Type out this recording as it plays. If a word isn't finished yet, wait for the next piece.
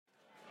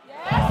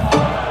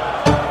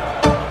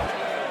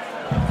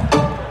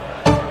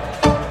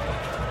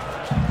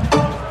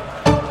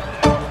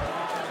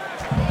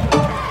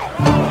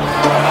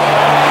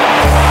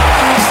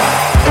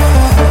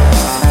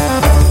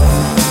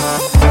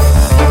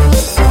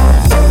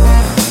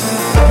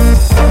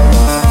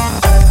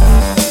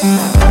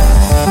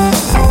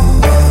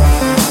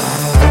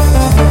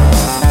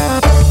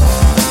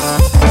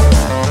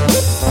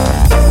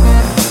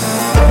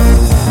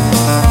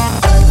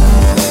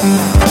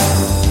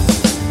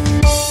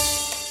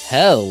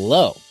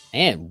Hello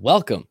and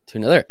welcome to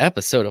another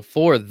episode of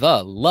For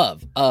the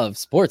Love of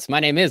Sports.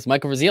 My name is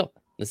Michael Brazil.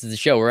 This is the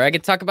show where I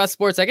get to talk about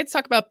sports, I get to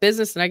talk about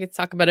business, and I get to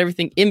talk about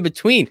everything in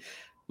between.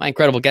 My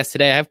incredible guest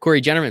today, I have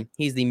Cory Jennermann.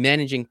 He's the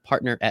managing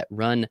partner at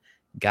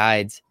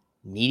RunGuides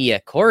Media.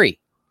 Cory,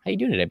 how you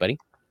doing today, buddy?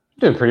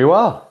 Doing pretty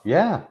well.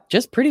 Yeah.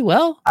 Just pretty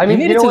well. I mean,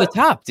 you made it to the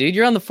top, dude.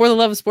 You're on the For the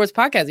Love of Sports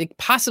podcast. It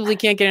possibly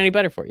can't get any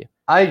better for you.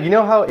 You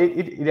know how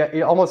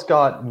it almost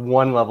got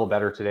one level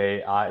better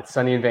today. It's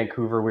sunny in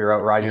Vancouver. We were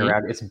out riding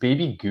around. It's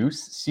baby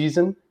goose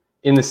season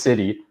in the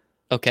city.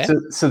 Okay.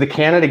 So the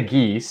Canada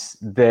geese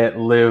that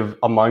live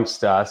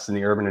amongst us in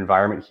the urban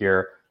environment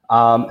here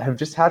have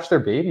just hatched their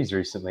babies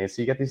recently.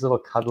 So you get these little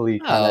cuddly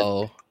kind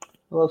of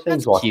little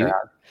things walking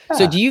around. Yeah.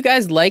 So do you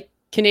guys like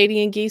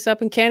Canadian geese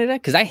up in Canada?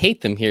 Because I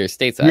hate them here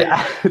stateside.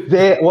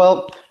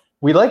 Yeah,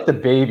 we like the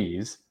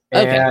babies,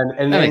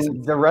 and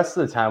then the rest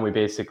of the time we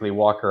basically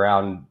walk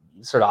around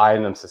sort of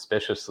eyeing them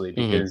suspiciously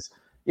because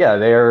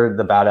they're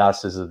the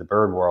badasses of the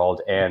bird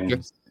world,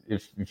 and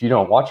if you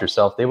don't watch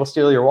yourself, they will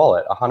steal your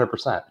wallet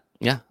 100%.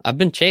 Yeah, I've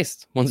been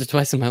chased once or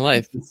twice in my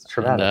life. It's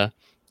traumatic. And,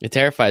 it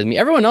terrifies me.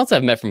 Everyone else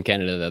I've met from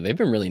Canada, though, they've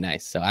been really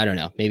nice. So I don't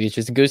know. Maybe it's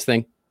just a goose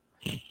thing.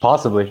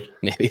 Possibly.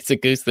 Maybe it's a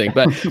goose thing.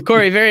 But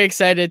Cory, very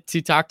excited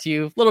to talk to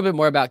you a little bit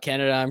more about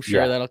Canada. I'm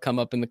sure that'll come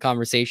up in the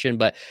conversation.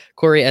 But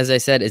Cory, as I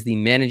said, is the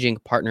managing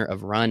partner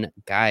of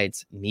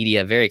RunGuides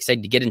Media. Very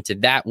excited to get into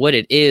that, what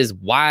it is,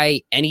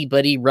 why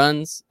anybody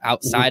runs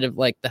outside of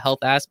like the health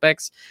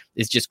aspects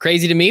is just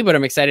crazy to me. But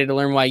I'm excited to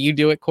learn why you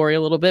do it, Cory,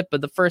 a little bit.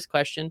 But the first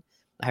question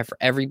I have for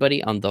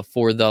everybody on the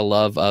For the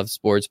Love of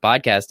Sports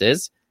podcast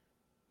is,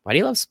 why do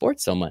you love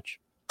sports so much?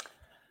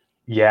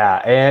 Yeah,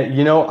 and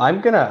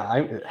I'm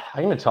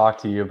gonna talk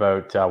to you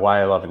about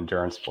why I love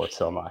endurance sports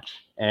so much.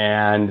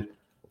 And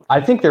I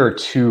think there are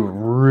two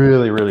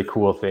really, really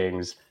cool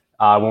things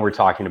when we're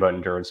talking about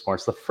endurance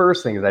sports. The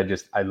first thing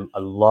is I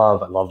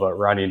love about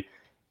running.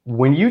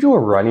 When you do a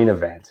running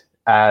event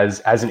as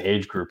an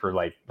age grouper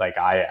like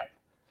I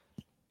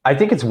am, I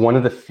think it's one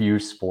of the few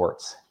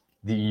sports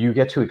that you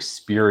get to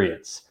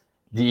experience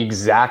the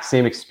exact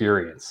same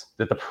experience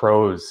that the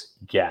pros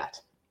get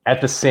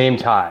at the same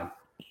time,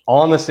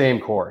 on the same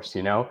course,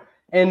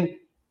 and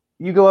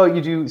you go out,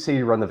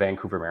 you run the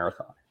Vancouver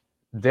Marathon.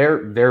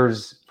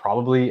 There's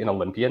probably an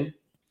Olympian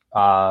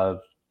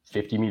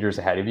 50 meters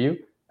ahead of you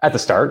at the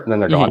start, and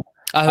then they're gone.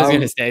 I was going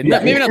to say,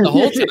 maybe not the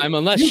whole time,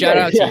 unless shout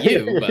out to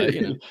you, but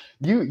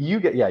you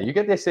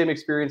get the same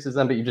experience as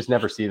them, but you just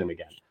never see them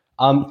again.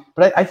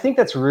 But I think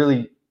that's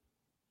really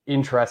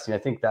interesting. I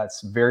think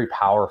that's very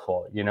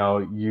powerful.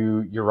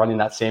 You're running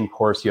that same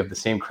course, you have the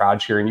same crowd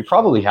cheering. You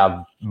probably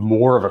have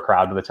more of a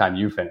crowd by the time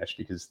you finish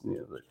because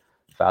the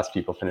fast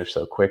people finish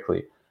so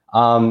quickly.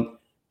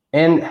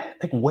 And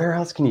like, where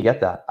else can you get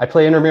that? I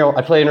play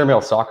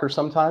intramural soccer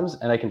sometimes,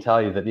 and I can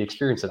tell you that the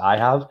experience that I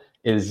have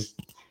is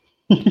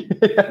a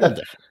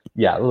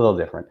little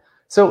different.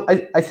 So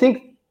I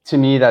think to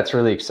me that's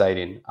really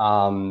exciting.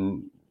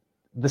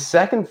 The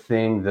second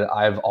thing that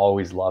I've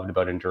always loved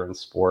about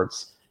endurance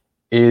sports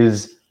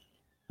is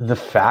the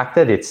fact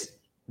that it's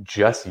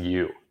just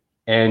you,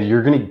 and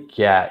you're going to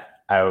get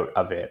out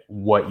of it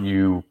what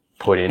you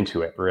put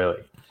into it,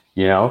 really.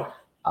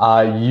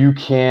 You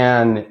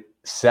can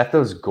set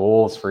those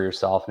goals for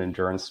yourself in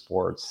endurance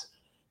sports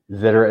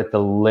that are at the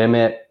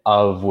limit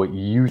of what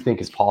you think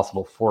is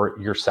possible for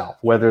yourself,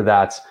 whether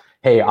that's,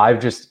 hey, I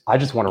just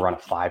want to run a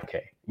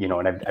 5K,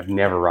 and I've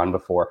never run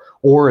before,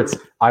 or it's,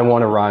 I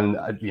want to run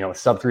a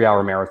sub 3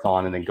 hour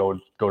marathon and then go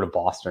to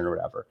Boston or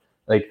whatever.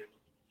 Like,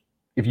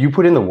 if you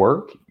put in the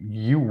work,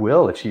 you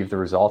will achieve the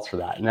results for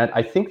that. And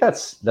I think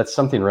that's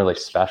something really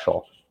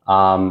special,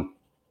 to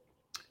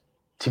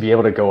be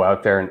able to go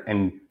out there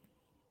and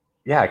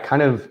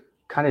kind of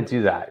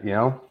do that,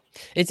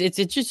 It's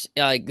just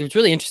it's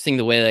really interesting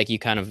the way like you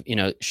kind of,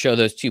 show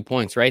those 2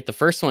 points, right? The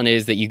first one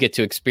is that you get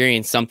to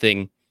experience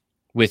something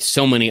with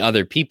so many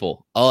other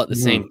people all at the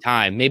same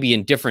time, maybe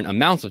in different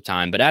amounts of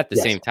time, but at the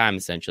same time,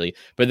 essentially.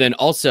 But then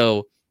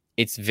also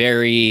it's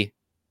very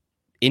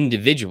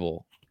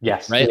individual.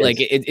 Yes. Right. Like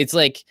it's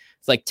like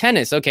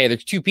tennis. Okay.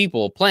 There's two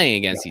people playing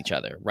against each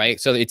other. Right.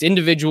 So it's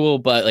individual,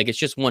 but like, it's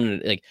just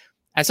one, like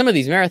at some of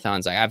these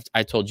marathons,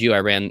 I told you I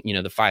ran, the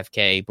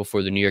 5K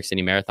before the New York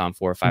City Marathon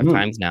 4 or 5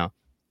 times now.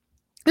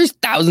 There's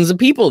thousands of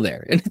people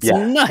there and it's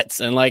nuts.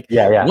 And like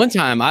one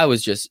time I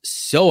was just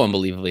so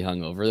unbelievably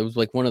hungover. It was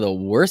like one of the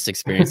worst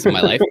experiences of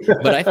my life,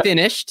 but I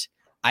finished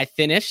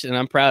and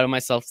I'm proud of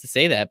myself to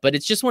say that. But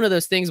it's just one of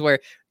those things where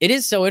it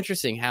is so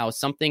interesting how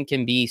something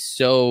can be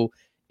so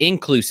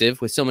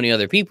inclusive with so many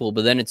other people,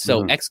 but then it's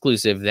so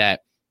exclusive that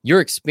your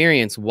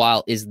experience,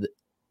 while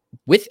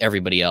with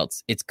everybody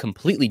else, it's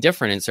completely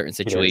different in certain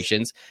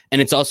situations,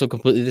 and it's also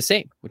completely the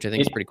same, which I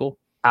think is pretty cool.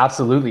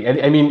 Absolutely. And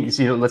I mean,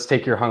 let's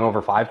take your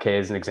hungover 5K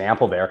as an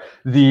example there.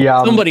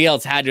 Somebody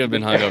else had to have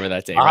been hungover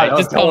that day, right?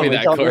 Just tell me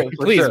that, Cory.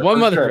 Please,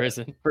 one other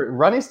person.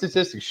 Running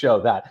statistics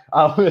show that.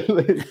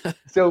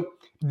 So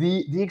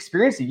the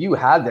experience that you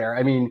had there,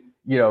 I mean,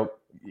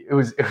 it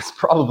was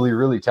probably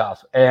really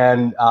tough.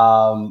 And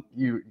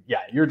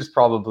you're just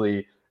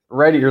probably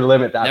right at your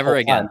limit that Never whole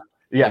again. time.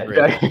 Yeah. Never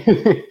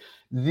again.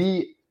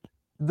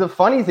 The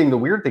funny thing, the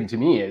weird thing to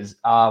me is,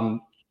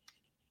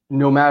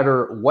 no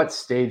matter what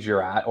stage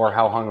you're at or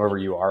how hungover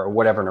you are or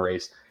whatever in a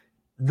race,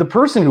 the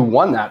person who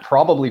won that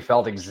probably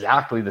felt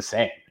exactly the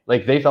same.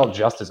 Like they felt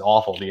just as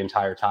awful the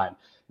entire time.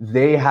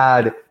 They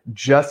had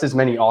just as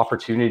many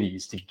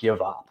opportunities to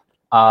give up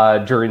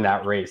during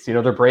that race. You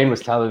know, their brain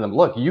was telling them,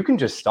 look, you can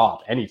just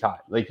stop anytime.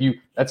 Like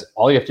that's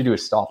all you have to do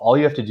is stop. All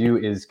you have to do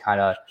is kind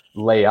of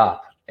lay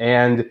up.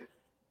 And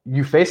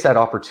you face that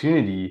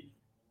opportunity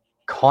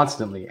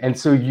constantly. And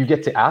so you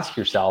get to ask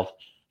yourself,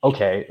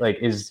 okay, like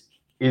is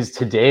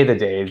today the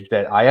day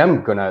that I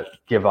am going to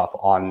give up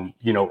on,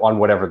 you know, on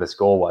whatever this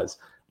goal was,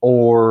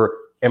 or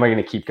am I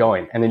going to keep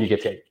going? And then you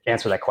get to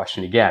answer that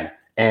question again.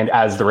 And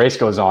as the race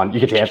goes on, you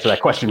get to answer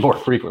that question more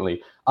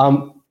frequently.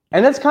 And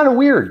that's kind of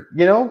weird,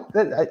 you know,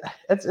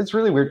 it's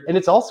really weird. And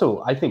it's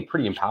also, I think,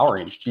 pretty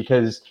empowering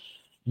because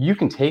you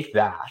can take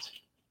that,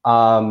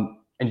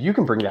 and you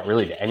can bring that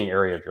really to any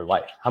area of your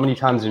life. How many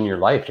times in your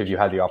life have you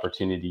had the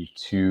opportunity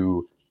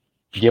to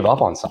give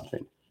up on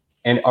something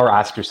or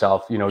ask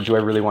yourself, you know, do I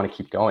really want to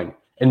keep going?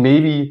 And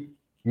maybe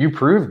you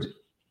proved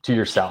to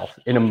yourself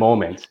in a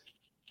moment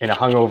in a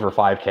hungover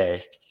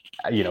 5K,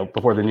 you know,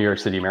 before the New York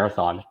City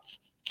Marathon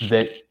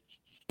that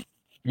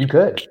you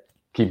could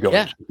keep going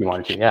if you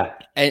wanted to. Yeah.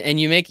 And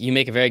you make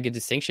a very good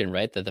distinction,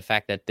 right? That the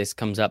fact that this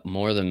comes up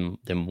more than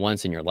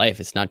once in your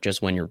life, it's not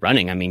just when you're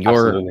running. I mean,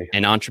 you're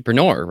an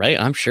entrepreneur, right?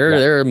 I'm sure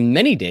there are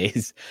many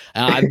days.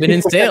 I've been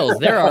in sales.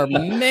 There are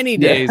many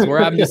days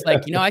where I'm just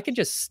like, you know, I could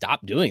just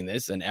stop doing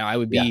this and I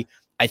would be,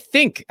 I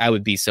think I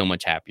would be so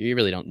much happier. You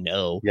really don't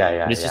know.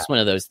 But it's just one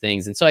of those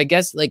things. And so I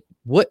guess like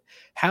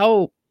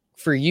how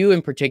for you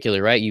in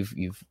particular, right?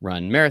 You've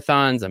run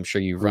marathons. I'm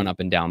sure you've run up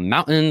and down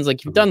mountains.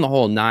 Like you've done the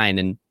whole nine,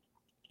 and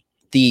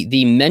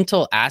the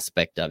mental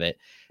aspect of it,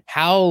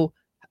 how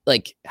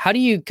do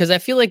you, because I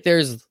feel like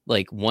there's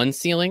like one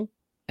ceiling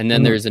and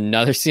then there's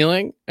another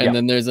ceiling and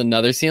then there's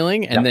another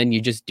ceiling and then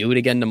you just do it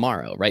again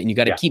tomorrow, right? And you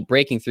got to keep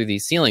breaking through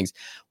these ceilings.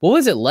 What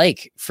was it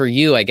like for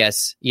you? I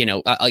guess, you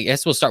know, I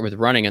guess we'll start with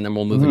running and then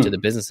we'll move into the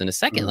business in a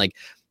second. Like,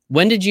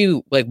 when did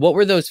you, like, what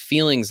were those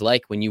feelings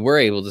like when you were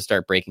able to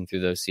start breaking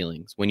through those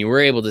ceilings, when you were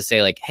able to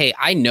say like, hey,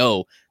 I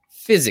know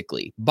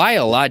physically,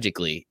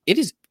 biologically, it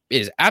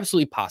is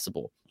absolutely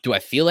possible. Do I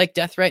feel like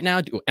death right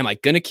now? Am I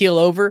going to keel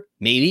over?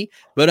 Maybe.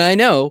 But I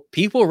know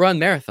people run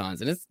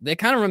marathons, and they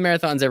kind of run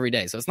marathons every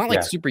day. So it's not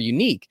like super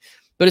unique,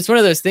 but it's one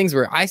of those things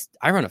where I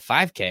run a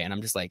 5K and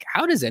I'm just like,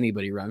 how does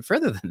anybody run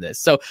further than this?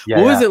 So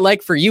what was it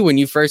like for you when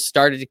you first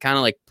started to kind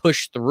of like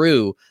push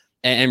through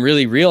and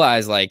really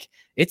realize like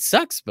it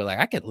sucks, but like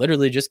I could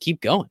literally just keep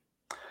going?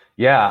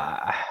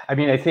 Yeah. I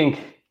mean, I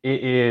think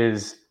it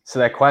is. So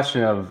that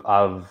question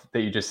of that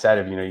you just said,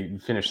 of, you know, you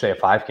finish, say, a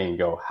 5K and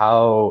go,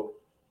 how,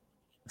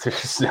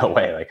 there's no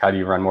way, like, how do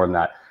you run more than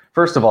that?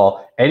 First of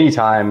all,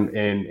 anytime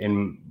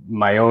in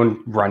my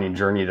own running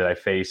journey that I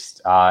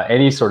faced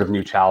any sort of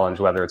new challenge,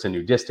 whether it's a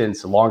new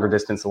distance, a longer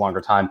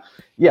time,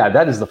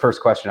 that is the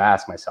first question I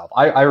ask myself.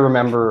 I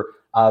remember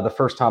the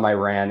first time I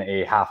ran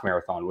a half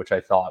marathon, which I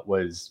thought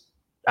was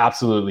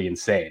absolutely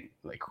insane.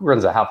 Like, who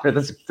runs a half?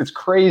 That's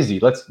crazy.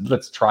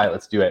 Let's try it.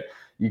 Let's do it.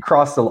 I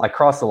crossed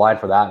the line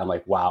for that, and I'm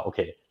like, wow,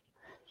 okay,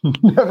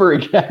 never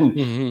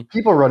again.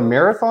 People run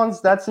marathons.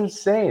 That's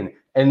insane.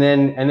 And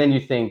then you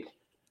think,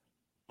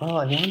 oh,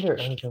 I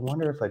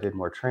wonder if I did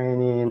more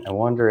training. I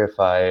wonder if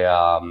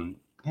I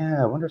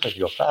could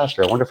go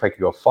faster. I wonder if I could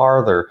go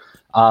farther.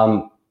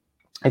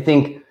 I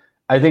think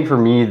for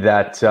me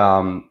that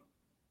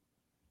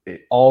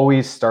it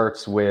always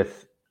starts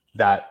with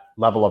that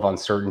level of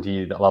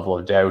uncertainty, that level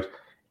of doubt.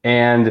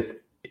 And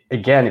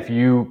again, if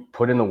you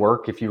put in the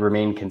work, if you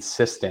remain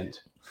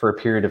consistent for a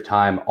period of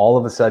time, all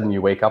of a sudden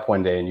you wake up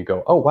one day and you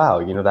go, oh, wow,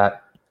 you know,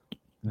 that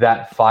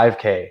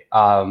 5K,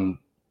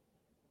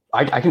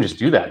 I can just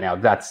do that now.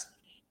 That's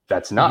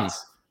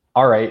nuts.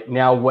 All right.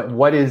 Now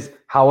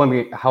how am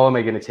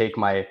I going to take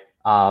my,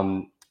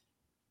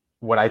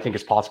 what I think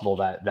is possible,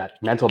 that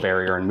mental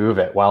barrier, and move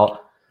it?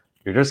 Well,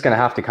 you're just going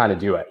to have to kind of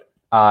do it.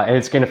 And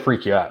it's going to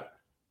freak you out.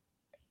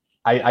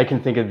 I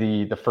can think of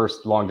the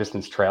first long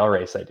distance trail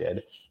race I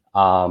did.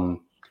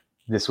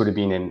 This would have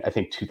been in, I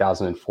think,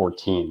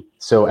 2014.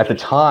 So at the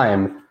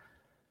time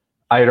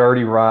I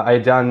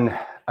had done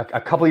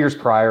a couple of years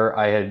prior,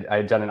 I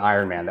had done an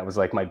Ironman. That was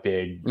like my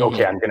big,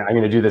 okay, I'm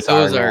gonna do this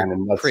Ironman.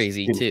 And that's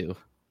crazy too.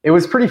 It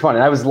was pretty fun.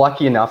 And I was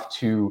lucky enough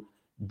to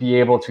be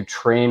able to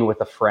train with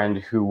a friend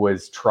who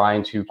was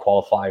trying to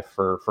qualify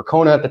for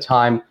Kona at the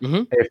time.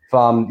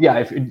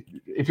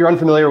 If you're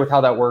unfamiliar with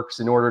how that works,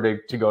 in order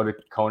to go to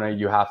Kona,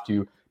 you have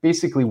to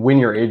basically win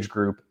your age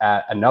group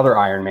at another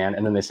Ironman.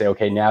 And then they say,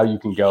 okay, now you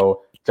can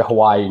go to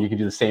Hawaii and you can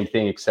do the same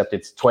thing, except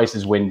it's twice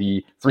as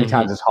windy, 3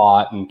 times as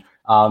hot. And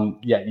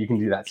you can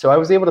do that. So I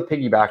was able to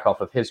piggyback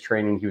off of his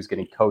training. He was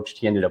getting coached.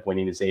 He ended up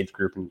winning his age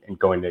group and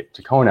going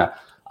to Kona.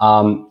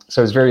 So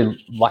I was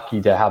very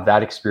lucky to have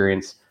that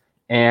experience.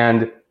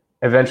 And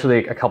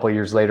eventually, a couple of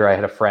years later, I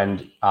had a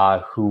friend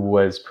who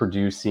was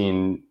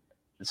producing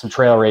some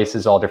trail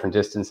races, all different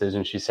distances.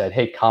 And she said,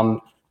 hey,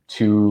 come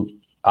to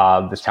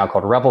this town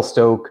called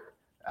Revelstoke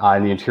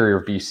in the interior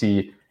of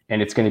BC,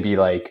 and it's going to be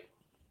like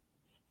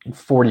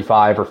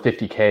 45 or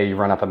 50K. You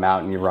run up a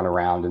mountain, you run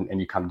around, and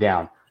you come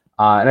down.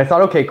 And I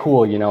thought, okay,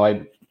 cool. You know,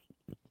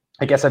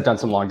 I guess I've done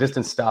some long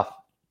distance stuff.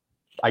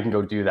 I can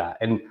go do that.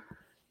 And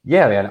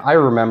yeah, man, I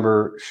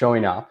remember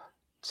showing up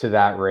to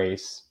that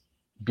race,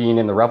 being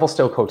in the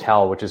Revelstoke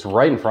Hotel, which is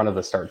right in front of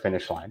the start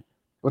finish line,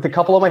 with a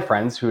couple of my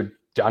friends who had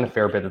done a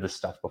fair bit of this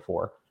stuff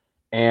before.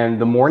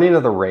 And the morning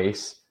of the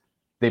race,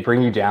 they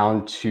bring you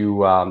down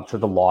to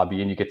the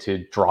lobby, and you get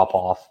to drop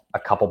off a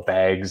couple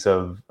bags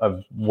of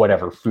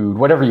whatever food,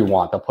 whatever you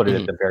want. They'll put it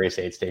at the various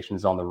aid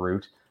stations on the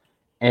route.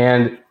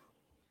 And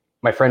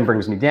my friend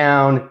brings me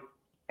down,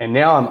 and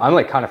now I'm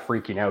like kind of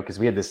freaking out because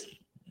we had this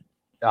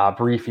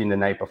briefing the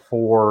night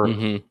before,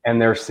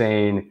 and they're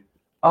saying,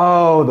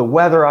 oh, the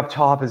weather up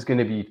top is going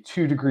to be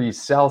 2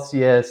 degrees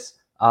Celsius.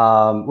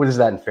 What is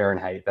that in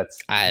Fahrenheit? That's,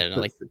 I don't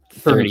know, like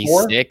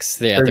 36,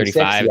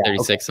 35,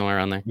 36, okay. Somewhere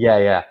around there.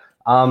 Yeah.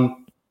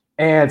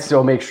 And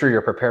so make sure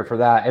you're prepared for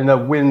that. And the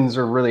winds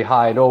are really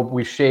high. And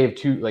we shaved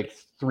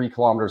 3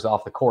 kilometers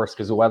off the course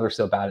because the weather's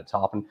so bad at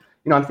top. And,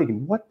 you know, I'm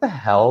thinking, what the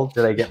hell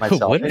did I get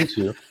myself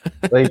into?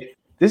 Like,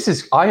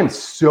 I'm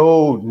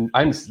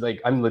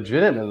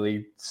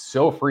legitimately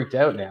so freaked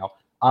out now.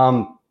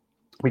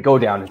 We go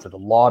down into the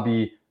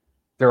lobby.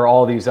 There are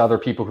all these other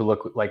people who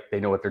look like they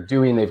know what they're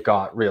doing. They've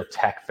got real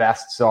tech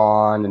vests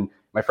on, and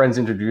my friend's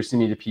introducing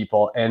me to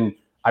people. And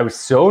I was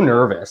so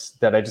nervous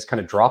that I just kind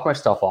of dropped my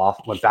stuff off,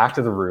 went back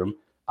to the room,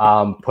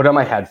 put on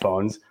my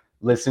headphones,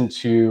 listened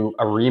to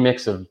a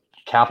remix of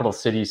Capital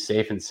City's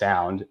Safe and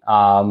Sound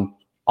on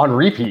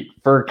repeat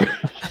for,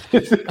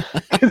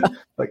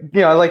 like,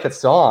 you know, I like that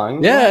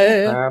song.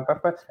 Yeah.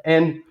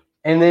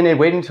 And then it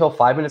waited until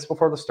 5 minutes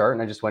before the start,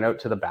 and I just went out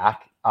to the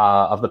back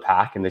of the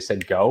pack, and they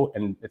said go,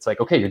 and it's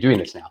like, okay, you're doing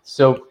this now.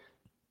 So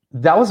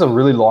that was a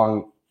really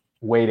long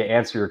way to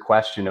answer your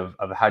question of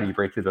how do you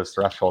break through those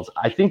thresholds.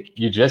 I think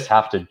you just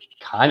have to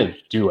kind of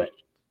do it.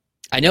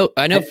 I know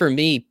for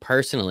me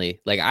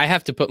personally, like, I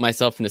have to put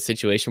myself in a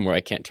situation where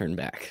I can't turn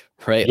back,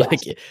 right? Yes.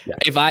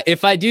 Like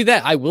if I do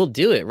that, I will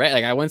do it, right?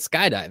 Like, I went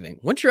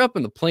skydiving. Once you're up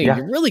in the plane,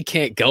 you really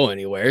can't go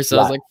anywhere. So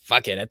I was like,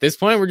 fuck it. At this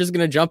point, we're just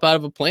going to jump out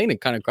of a plane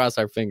and kind of cross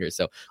our fingers.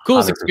 So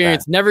coolest 100%.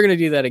 Experience. Never going to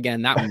do that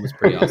again. That one was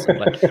pretty awesome.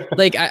 But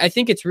like, I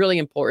think it's really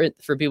important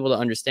for people to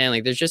understand,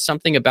 like, there's just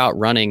something about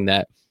running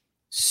that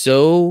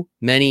so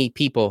many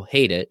people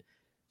hate it.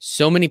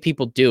 So many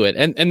people do it.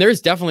 And there's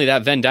definitely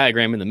that Venn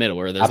diagram in the middle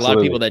where there's a lot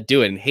of people that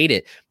do it and hate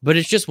it. But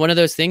it's just one of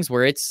those things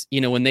where it's,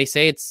 you know, when they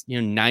say it's,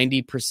 you know,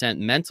 90%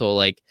 mental,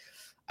 like,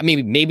 I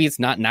mean, maybe it's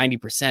not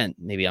 90%.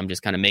 Maybe I'm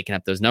just kind of making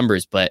up those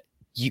numbers, but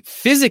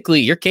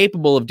you're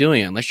capable of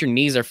doing it unless your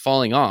knees are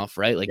falling off,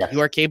 right? Like, you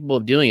are capable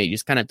of doing it. You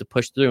just kind of have to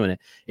push through, and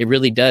it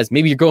really does.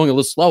 Maybe you're going a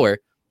little slower,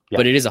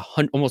 but it is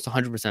almost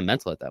 100%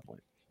 mental at that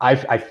point.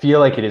 I feel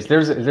like it is.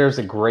 There's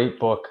a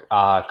great book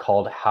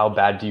called How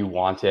Bad Do You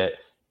Want It?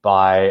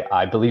 By,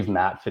 I believe,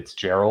 Matt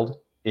Fitzgerald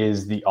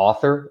is the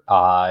author,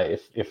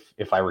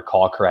 if I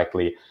recall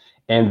correctly.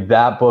 And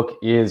that book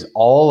is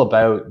all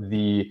about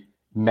the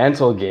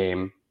mental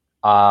game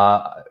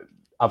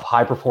of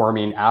high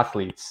performing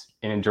athletes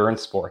in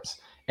endurance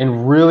sports,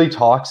 and really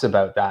talks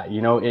about that.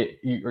 You know,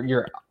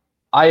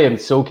 I am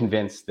so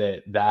convinced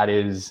that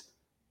is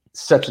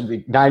such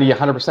 90,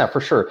 100%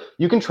 for sure.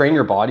 You can train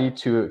your body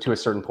to a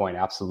certain point.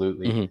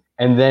 Absolutely.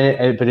 And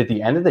then, but at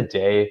the end of the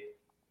day,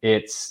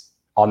 it's,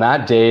 on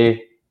that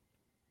day,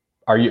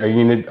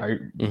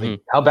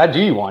 like, how bad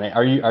do you want it?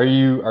 Are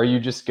you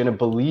just going to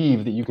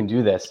believe that you can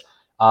do this?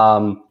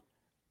 I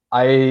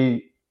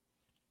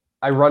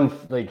run,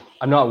 like,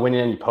 I'm not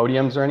winning any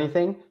podiums or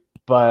anything,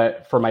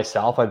 but for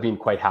myself, I've been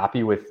quite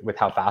happy with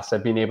how fast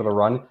I've been able to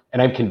run. And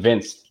I'm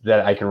convinced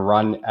that I can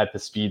run at the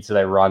speeds that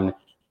I run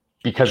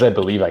because I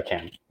believe I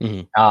can.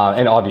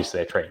 And obviously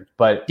I train,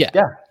 but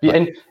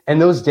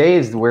and those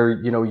days where,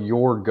 you know,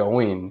 you're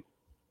going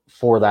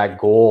for that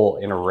goal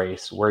in a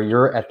race where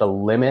you're at the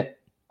limit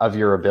of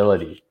your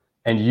ability,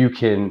 and you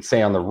can,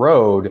 say, on the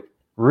road,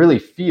 really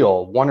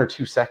feel 1 or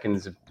 2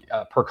 seconds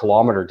per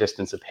kilometer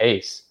distance of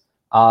pace.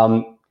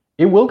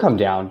 It will come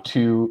down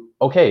to,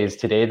 okay, is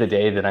today the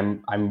day that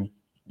I'm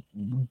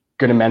going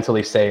to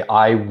mentally say,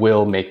 I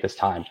will make this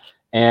time?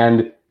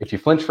 And if you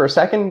flinch for a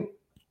second,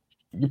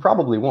 you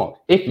probably won't,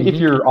 if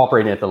you're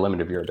operating at the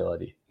limit of your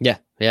ability. Yeah.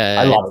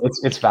 I love it.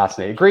 It's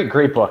fascinating.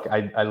 Great book.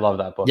 I love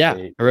that book. Yeah,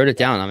 I wrote it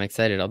down. I'm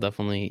excited. I'll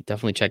definitely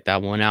check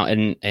that one out.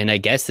 And I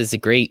guess it's a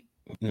great,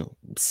 you know,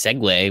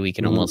 segue, we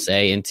can almost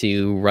say,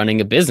 into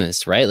running a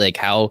business, right? Like,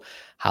 how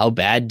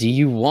bad do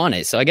you want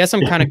it? So I guess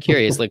I'm kind of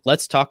curious. Like,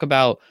 let's talk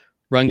about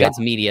RunGuides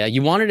Media.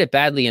 You wanted it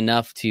badly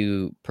enough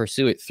to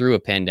pursue it through a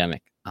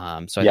pandemic.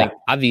 So I think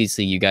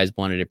obviously you guys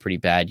wanted it pretty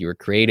bad. You were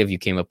creative. You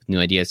came up with new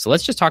ideas. So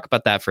let's just talk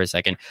about that for a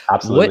second.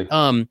 Absolutely.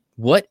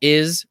 What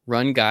is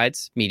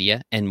RunGuides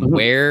Media, and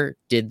where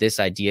did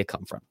this idea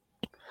come from?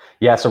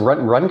 Yeah, so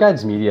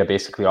RunGuides Media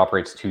basically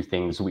operates two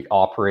things. We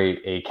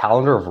operate a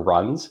calendar of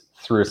runs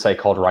through a site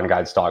called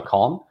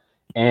runguides.com,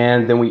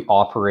 And then we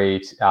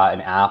operate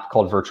an app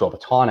called Virtual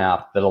Baton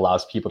app that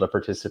allows people to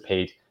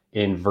participate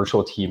in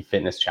virtual team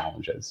fitness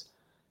challenges.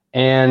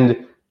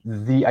 And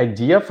the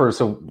idea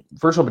so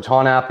Virtual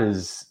Baton app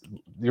is,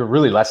 you're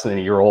really less than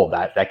a year old.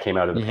 That came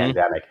out of the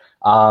pandemic.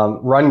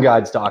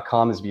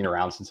 RunGuides.com has been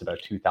around since about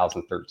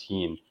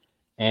 2013.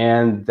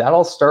 And that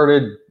all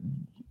started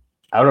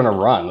out on a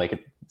run.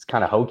 Like, it's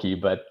kind of hokey,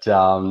 but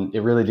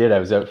it really did. I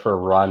was out for a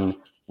run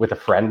with a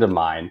friend of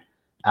mine.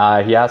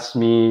 He asked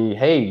me,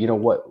 hey, you know,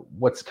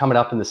 what's coming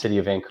up in the city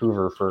of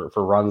Vancouver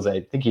for runs?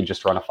 I think he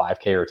just run a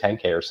 5K or a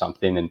 10K or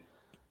something. And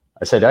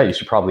I said, oh, you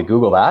should probably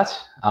Google that.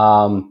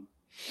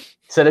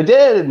 He said I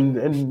did.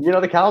 And, you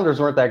know, the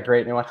calendars weren't that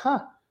great. And I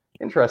went,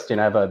 interesting.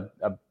 I have a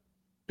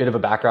bit of a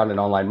background in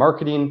online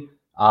marketing.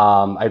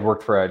 I'd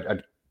worked for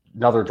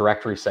another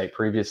directory site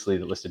previously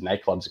that listed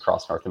nightclubs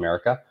across North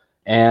America.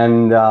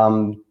 And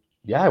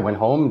I went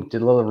home,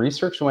 did a little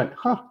research and went,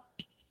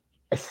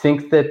 I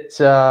think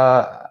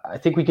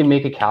we can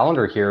make a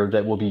calendar here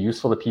that will be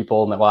useful to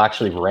people and that will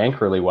actually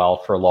rank really well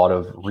for a lot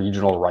of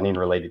regional running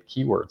related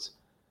keywords.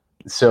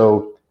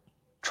 So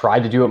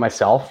tried to do it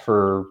myself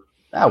for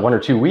 1 or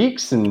 2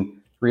 weeks and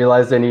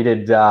realized I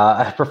needed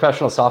a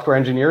professional software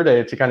engineer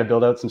to kind of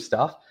build out some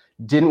stuff.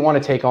 Didn't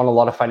want to take on a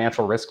lot of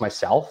financial risk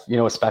myself, you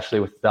know, especially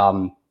with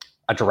a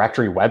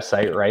directory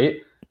website, right?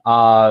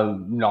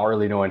 Not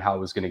really knowing how it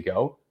was going to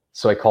go.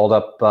 So I called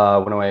up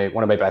one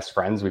of my best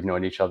friends. We've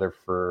known each other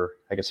for,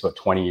 I guess, about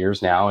 20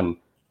 years now, and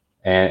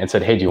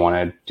said, hey, do you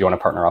want to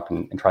partner up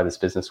and try this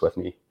business with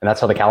me? And that's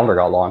how the calendar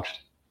got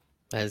launched.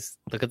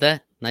 Look at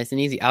that. Nice and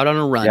easy. Out on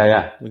a run.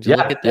 Yeah. Would you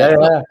look at that?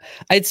 Yeah.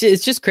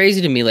 It's just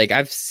crazy to me. Like,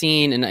 I've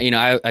seen, and, you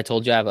know, I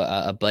told you I have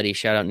a buddy,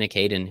 shout out Nick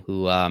Hayden,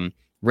 who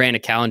ran a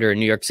calendar in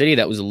New York City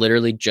that was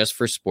literally just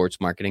for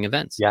sports marketing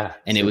events. Yeah.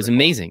 And it was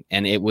amazing.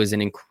 And it was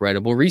an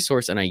incredible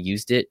resource. And I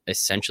used it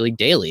essentially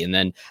daily. And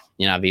then,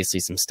 you know, obviously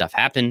some stuff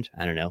happened.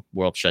 I don't know,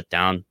 world shut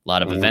down. A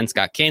lot of events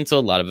got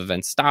canceled. A lot of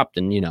events stopped.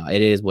 And, you know,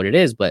 it is what it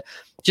is. But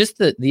just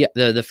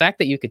the fact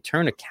that you could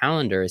turn a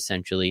calendar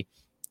essentially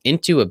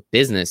into a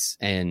business,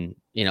 and,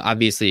 you know,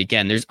 obviously,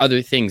 again, there's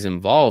other things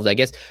involved. I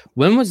guess,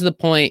 when was the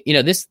point, you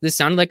know, this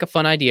sounded like a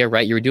fun idea,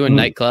 right? You were doing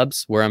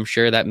nightclubs, where I'm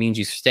sure that means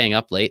you're staying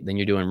up late, then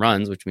you're doing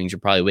runs, which means you're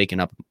probably waking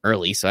up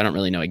early. So I don't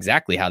really know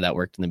exactly how that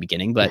worked in the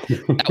beginning, but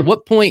at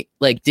what point,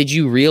 like, did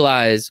you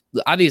realize,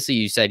 obviously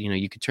you said, you know,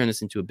 you could turn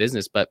this into a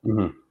business, but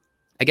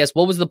I guess,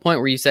 what was the point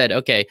where you said,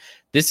 okay,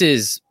 this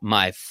is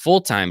my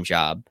full-time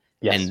job,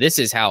 and this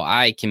is how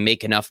I can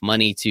make enough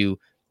money to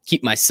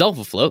keep myself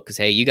afloat? Because,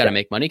 hey, you got to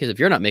make money, because if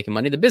you're not making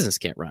money, the business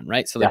can't run,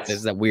 right? So like,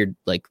 there's that weird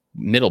like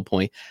middle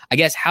point. I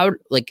guess, how,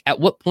 like, at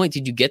what point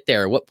did you get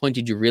there? Or what point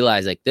did you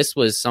realize, like, this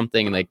was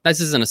something, like,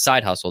 this isn't a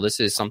side hustle, this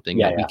is something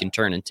that we can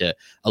turn into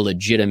a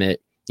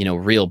legitimate, you know,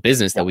 real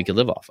business that we could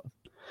live off of?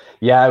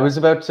 Yeah, it was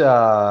about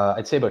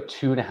I'd say about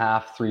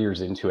 2.5, 3 years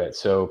into it.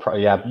 So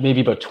probably,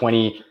 maybe about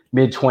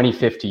mid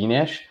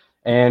 2015-ish.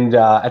 And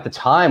at the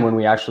time when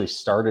we actually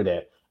started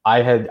it,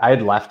 I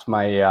had left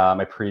my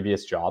my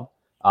previous job.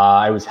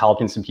 I was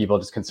helping some people,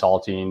 just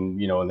consulting,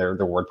 you know, in their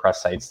WordPress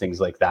sites, things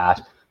like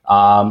that.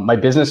 My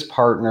business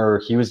partner,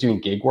 he was doing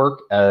gig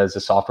work as a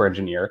software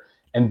engineer.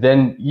 And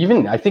then,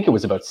 even, I think it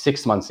was about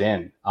 6 months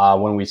in,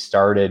 when we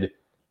started,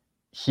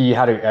 he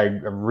had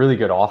a really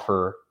good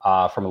offer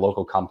from a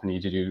local company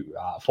to do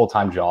a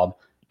full-time job.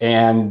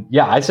 And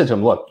I said to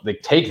him, look,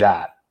 like, take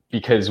that,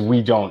 because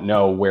we don't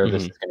know where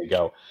this is going to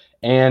go.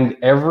 And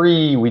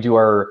we do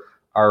our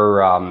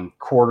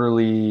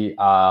quarterly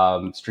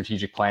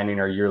strategic planning,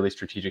 our yearly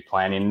strategic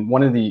planning.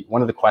 One of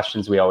the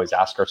questions we always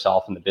ask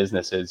ourselves in the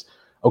business is,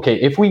 okay,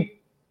 if we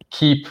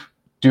keep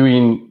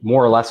doing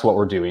more or less what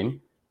we're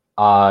doing,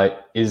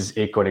 is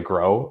it going to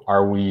grow?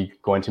 Are we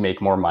going to make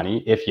more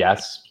money? If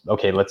yes,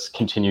 okay, let's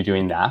continue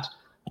doing that.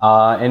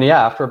 And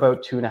after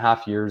about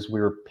 2.5 years, we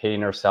were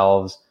paying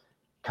ourselves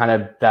kind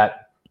of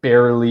that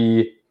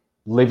barely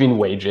living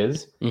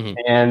wages.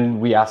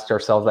 And we asked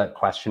ourselves that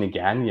question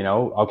again, you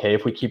know, okay,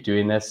 if we keep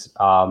doing this,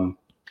 are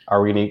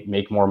we going to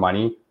make more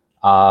money?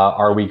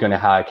 Are we going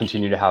to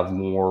continue to have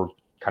more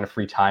kind of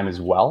free time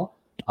as well?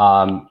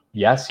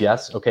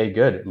 Yes. Okay,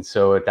 good. And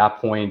so at that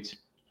point,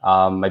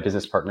 my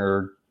business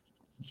partner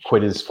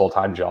quit his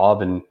full-time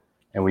job, and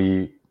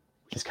we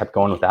just kept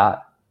going with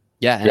that.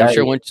 Yeah. And I'm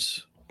sure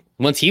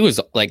once he was,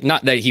 like,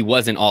 not that he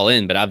wasn't all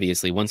in, but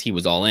obviously once he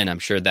was all in, I'm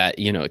sure that,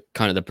 you know,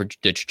 kind of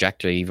the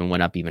trajectory even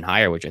went up even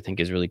higher, which I think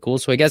is really cool.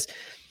 So I guess,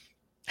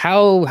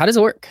 how does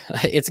it work?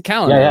 It's a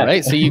calendar,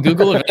 right? So you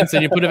Google events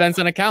and you put events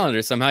on a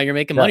calendar. Somehow you're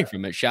making money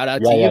from it. Shout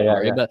out to you,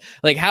 Cory. But,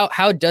 like,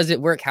 how does it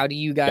work? How do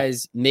you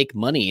guys make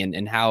money?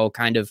 And how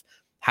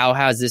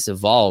has this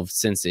evolved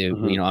since it,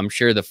 you know, I'm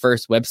sure the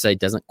first website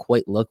doesn't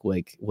quite look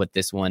like what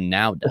this one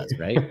now does,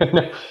 right?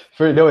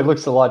 No, it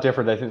looks a lot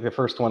different. I think the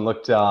first one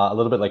looked a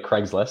little bit like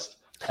Craigslist.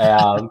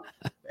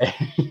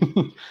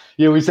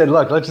 We said,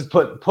 look, let's just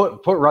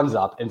put runs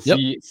up and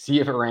see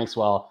if it ranks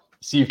well,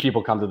 see if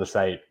people come to the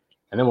site,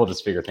 and then we'll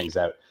just figure things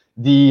out.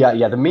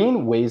 The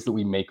main ways that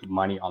we make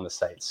money on the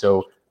site.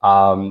 So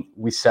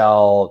We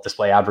sell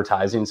display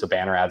advertising, so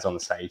banner ads on the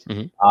site.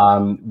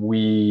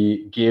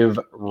 We give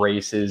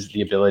races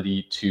the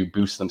ability to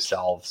boost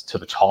themselves to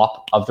the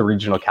top of the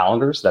regional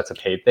calendars. That's a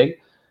paid thing.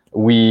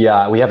 We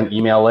have an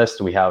email list,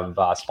 and we have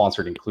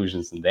sponsored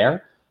inclusions in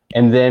there.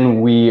 And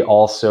then we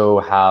also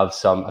have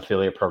some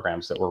affiliate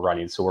programs that we're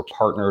running. So we're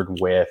partnered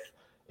with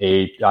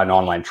an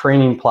online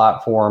training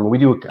platform. We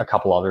do a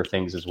couple other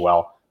things as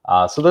well.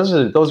 So those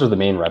are the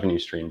main revenue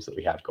streams that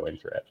we have going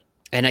through it.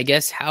 And I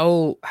guess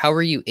how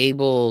are you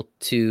able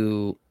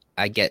to,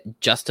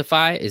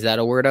 justify, is that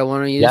a word I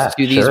want to use,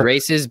 to these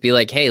races? Be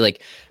like, hey,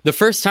 like the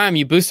first time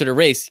you boosted a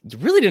race, you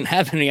really didn't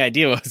have any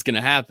idea what was going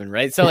to happen,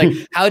 right? So like,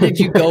 how did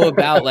you go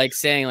about like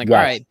saying like, all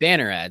right,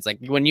 banner ads? Like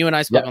when you and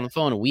I spoke on the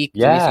phone a week, 2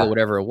 weeks ago,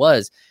 whatever it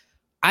was,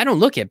 I don't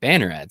look at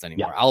banner ads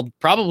anymore. I'll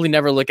probably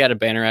never look at a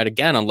banner ad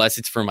again unless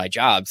it's for my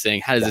job,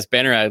 saying, how does this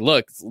banner ad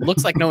look?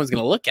 Looks like no one's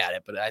going to look at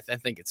it, but I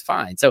think it's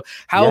fine. So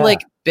how like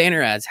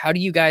banner ads, how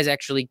do you guys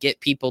actually get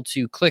people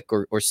to click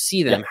or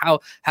see them? How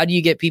do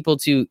you get people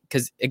to,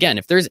 because again,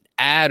 if there's an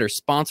ad or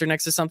sponsor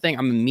next to something,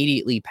 I'm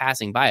immediately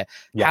passing by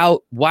it.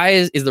 Why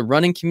is the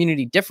running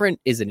community different?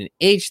 Is it an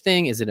age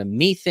thing? Is it a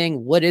me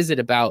thing? What is it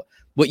about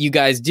what you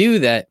guys do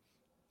that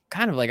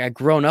kind of like I've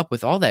grown up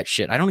with all that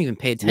shit? I don't even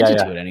pay attention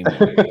to it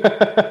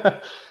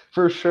anymore.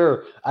 For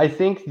sure. I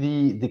think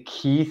the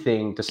key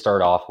thing to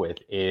start off with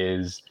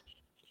is,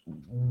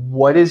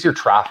 what is your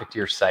traffic to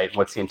your site?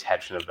 What's the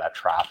intention of that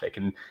traffic?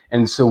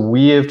 And so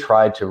we have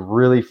tried to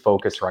really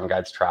focus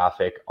RunGuides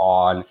traffic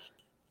on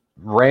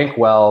rank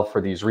well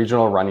for these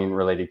regional running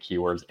related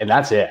keywords. And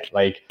that's it,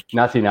 like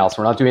nothing else.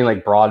 We're not doing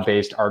like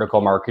broad-based article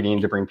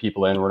marketing to bring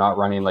people in. We're not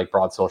running like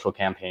broad social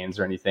campaigns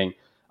or anything.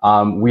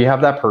 We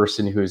have that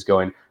person who's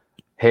going,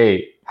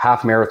 hey,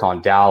 half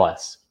marathon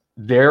Dallas,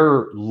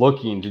 they're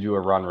looking to do a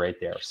run right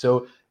there.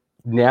 So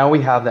now we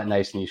have that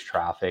nice niche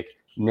traffic.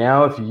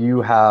 Now, if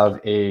you have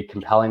a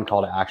compelling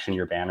call to action in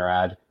your banner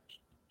ad,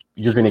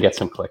 you're going to get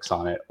some clicks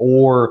on it.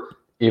 Or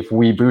if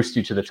we boost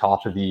you to the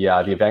top of the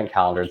event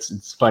calendar,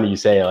 it's funny you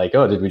say like,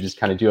 oh, did we just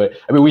kind of do it?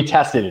 I mean, we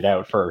tested it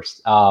out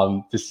first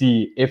to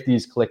see if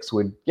these clicks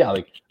would,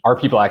 like, are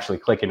people actually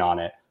clicking on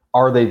it?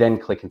 Are they then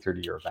clicking through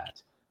to your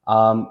event?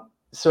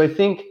 So I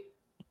think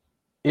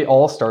it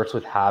all starts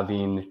with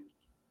having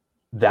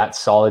that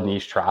solid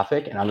niche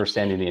traffic and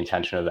understanding the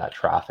intention of that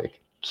traffic.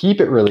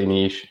 Keep it really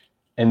niche,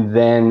 and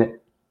then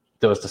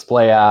those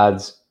display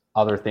ads,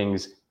 other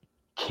things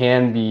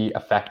can be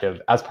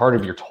effective as part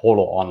of your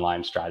total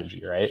online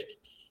strategy, right?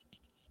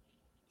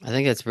 I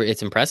think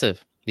it's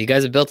impressive. You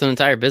guys have built an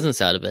entire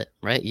business out of it,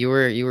 right? You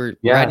were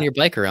riding your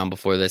bike around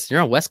before this.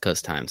 You're on West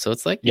Coast time, so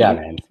it's like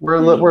man, we're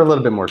a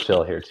little bit more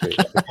chill here too.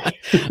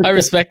 I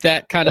respect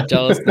that. Kind of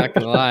jealous, not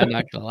gonna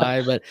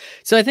lie. But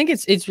so I think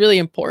it's really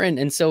important.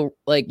 And so,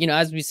 like,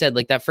 as we said,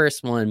 like that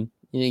first one,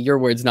 your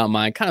words, not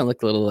mine, kind of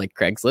looked a little like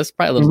Craigslist,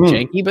 probably a little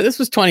janky, but this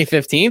was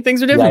 2015.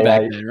 Things were different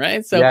back then,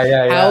 right?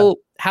 So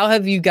how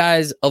have you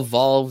guys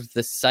evolved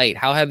the site?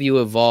 How have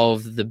you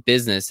evolved the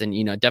business? And,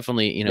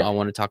 definitely, I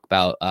want to talk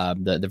about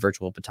the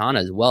virtual baton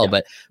as well.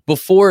 But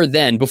before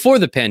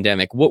the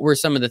pandemic, what were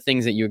some of the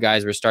things that you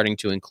guys were starting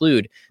to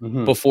include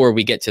before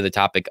we get to the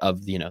topic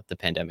of, the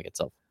pandemic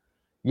itself?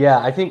 Yeah,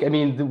 I think,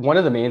 one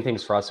of the main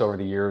things for us over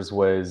the years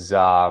was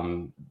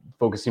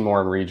focusing more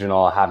on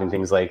regional, having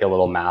things like a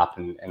little map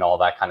and all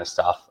that kind of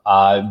stuff.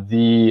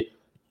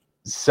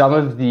 Some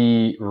of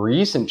the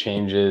recent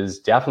changes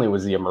definitely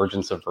was the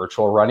emergence of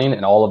virtual running.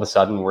 And all of a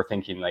sudden we're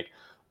thinking like,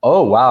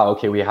 oh, wow,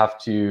 okay, we have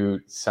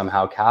to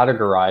somehow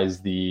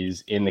categorize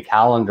these in the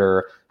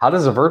calendar. How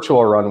does a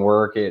virtual run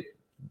work? It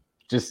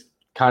just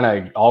kind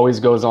of always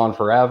goes on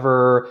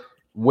forever.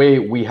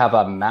 Wait, we have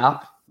a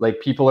map. Like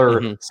people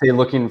are, say,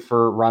 looking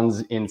for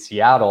runs in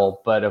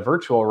Seattle, but a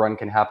virtual run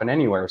can happen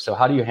anywhere. So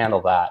how do you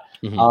handle that?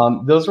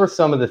 Those were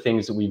some of the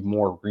things that we've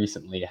more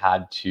recently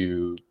had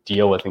to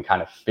deal with and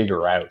kind of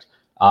figure out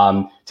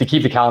to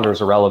keep the calendar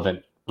as a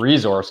relevant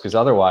resource. Because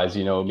otherwise,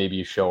 maybe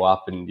you show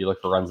up and you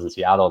look for runs in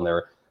Seattle and there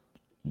are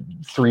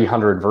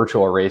 300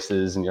 virtual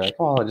races and you're like,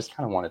 oh, I just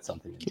kind of wanted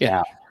something.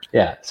 Yeah.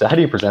 So how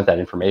do you present that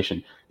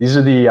information? These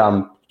are the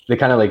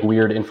kind of like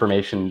weird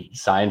information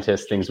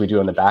scientist things we do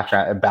on the back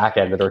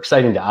end that are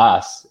exciting to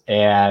us.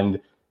 And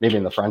maybe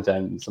in the front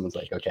end, someone's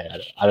like, okay,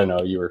 I don't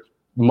know. You were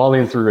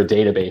mulling through a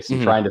database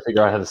and trying to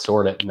figure out how to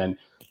sort it and then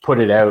put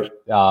it out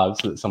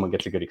so that someone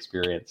gets a good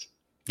experience.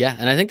 Yeah.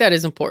 And I think that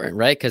is important,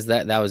 right? Because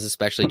that was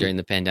especially during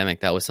the pandemic.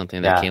 That was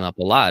something that came up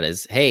a lot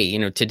is, hey,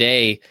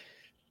 today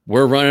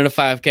we're running a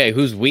 5K.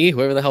 Who's we?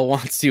 Whoever the hell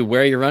wants to.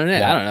 Where are you running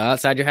it? I don't know.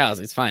 Outside your house.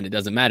 It's fine. It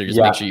doesn't matter. Just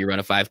make sure you run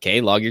a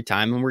 5K, log your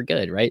time, and we're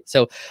good, right?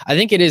 So I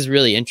think it is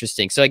really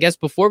interesting. So I guess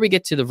before we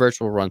get to the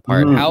virtual run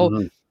part,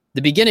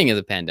 the beginning of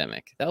the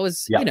pandemic, that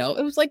was, it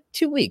was like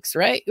 2 weeks,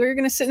 right? We were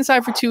going to sit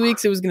inside for 2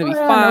 weeks. It was going to be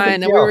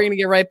fine. And we were going to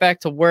get right back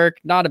to work.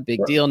 Not a big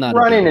deal. Not a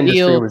big deal. Running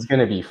industry was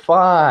going to be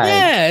fine.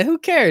 Yeah. Who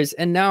cares?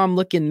 And now I'm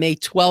looking May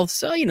 12th.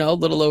 So, a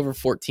little over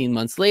 14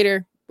 months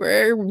later,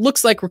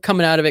 looks like we're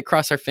coming out of it.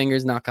 Cross our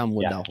fingers, knock on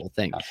wood, that whole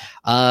thing.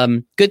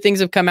 Okay. Good things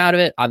have come out of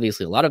it.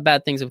 Obviously, a lot of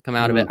bad things have come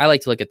out of it. I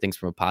like to look at things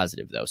from a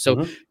positive, though.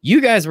 So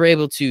you guys were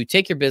able to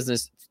take your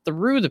business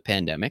through the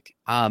pandemic.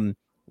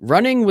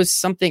 Running was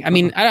something, I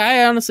mean,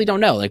 I honestly don't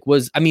know. Like,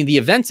 the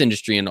events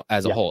industry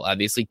as a whole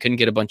obviously couldn't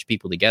get a bunch of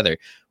people together.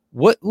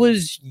 What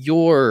was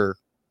your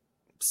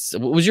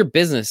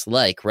business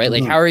like, right?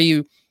 Like, how are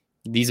you?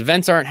 These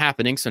events aren't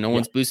happening, so no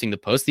one's boosting the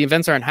post. The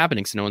events aren't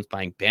happening, so no one's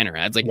buying banner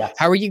ads. Like,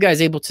 how are you guys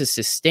able to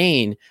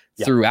sustain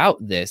throughout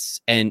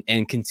this and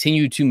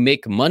continue to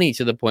make money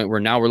to the point where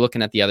now we're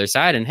looking at the other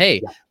side and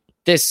hey,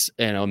 this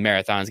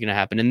marathon is going to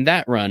happen and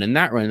that run.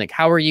 Like,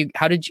 how were you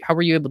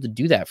able to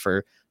do that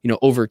for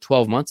over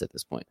 12 months at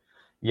this point?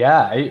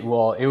 Yeah, it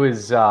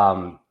was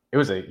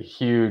a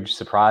huge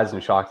surprise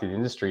and shock to the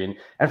industry,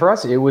 and for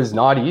us, it was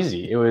not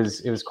easy. It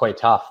was quite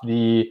tough.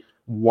 The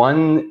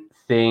one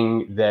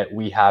thing that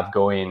we have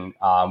going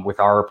with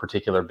our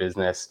particular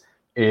business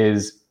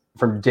is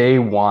from day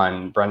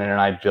one, Brendan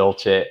and I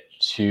built it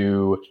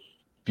to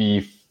be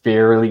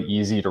fairly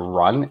easy to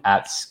run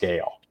at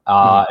scale.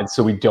 And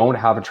so we don't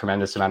have a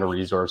tremendous amount of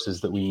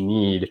resources that we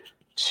need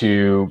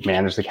to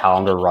manage the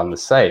calendar, run the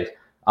site.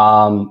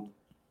 And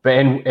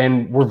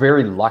we're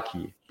very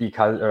lucky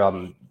because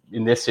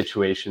in this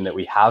situation that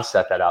we have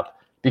set that up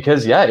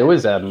because it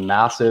was a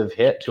massive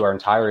hit to our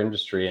entire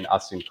industry and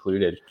us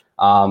included.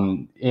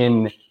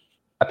 In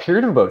a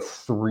period of about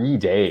 3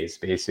 days,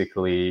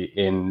 basically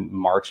in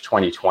March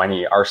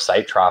 2020, our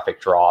site traffic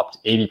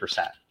dropped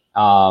 80%.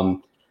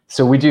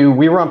 So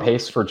we were on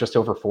pace for just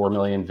over 4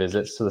 million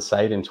visits to the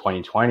site in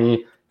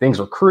 2020. Things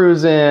were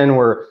cruising.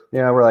 We're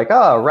like,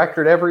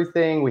 record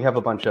everything. We have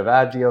a bunch of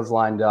ad deals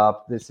lined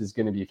up. This is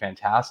going to be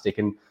fantastic.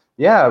 And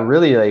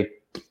really, like,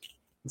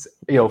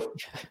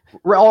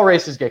 all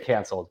races get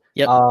canceled.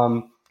 Yep.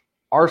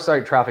 Our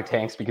site traffic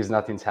tanks because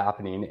nothing's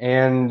happening.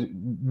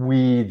 And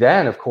we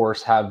then, of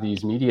course, have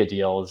these media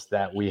deals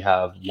that we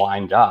have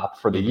lined up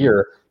for the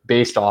year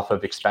based off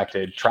of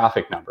expected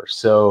traffic numbers.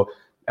 So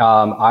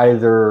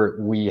either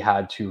we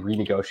had to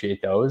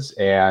renegotiate those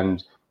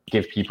and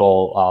give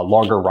people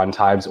longer run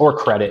times or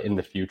credit in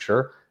the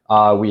future.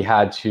 We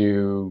had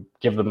to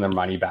give them their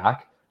money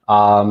back.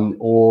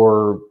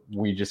 Or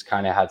we just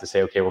kind of had to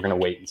say, okay, we're going to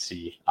wait and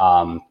see,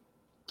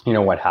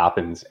 what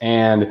happens.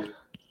 And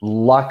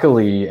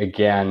luckily,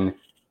 again,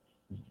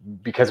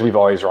 because we've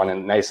always run a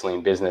nice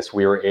lean business,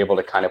 we were able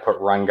to kind of put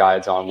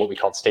RunGuides on what we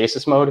called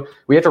stasis mode.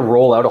 We had to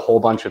roll out a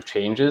whole bunch of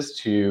changes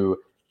to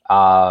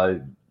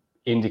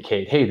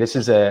indicate, hey, this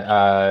is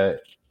a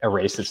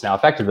race that's now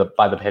affected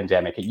by the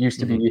pandemic. It used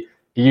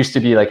to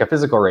be like a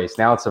physical race.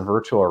 Now it's a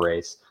virtual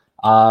race,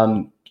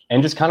 and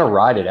just kind of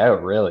ride it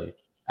out, really.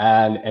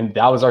 And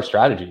that was our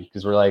strategy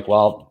because we're like,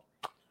 well,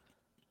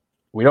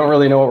 we don't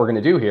really know what we're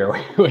going to do here.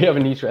 We have a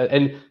niche,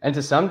 and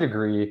to some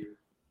degree,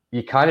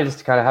 you kind of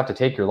have to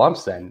take your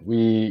lumps. Then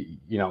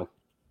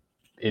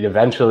it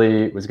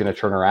eventually was going to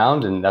turn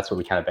around, and that's what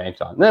we kind of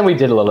banked on. And then we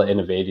did a little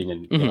innovating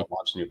and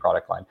launched a new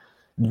product line.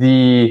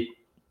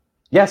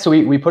 So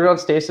we put it on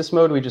stasis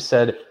mode. We just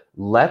said,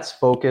 let's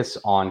focus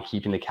on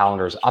keeping the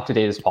calendar as up to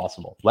date as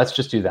possible. Let's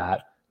just do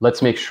that.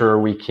 Let's make sure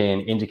we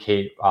can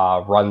indicate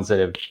runs that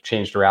have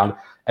changed around.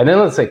 And then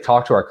let's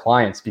talk to our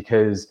clients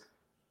because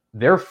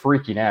they're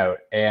freaking out.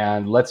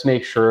 And let's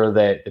make sure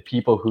that the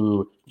people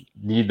who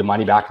need the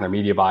money back in their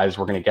media buys,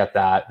 we're going to get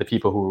that. The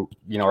people who,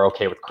 are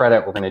okay with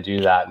credit, we're going to do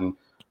that. And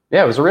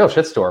it was a real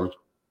shitstorm,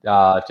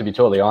 to be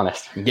totally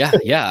honest. Yeah.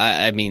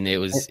 I mean, it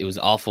was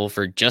awful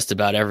for just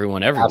about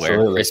everyone everywhere,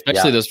 Absolutely.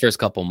 Especially those first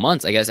couple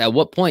months. I guess at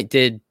what point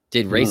did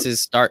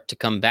races start to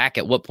come back?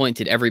 At what point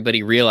did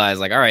everybody realize,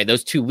 like, all right,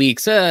 those 2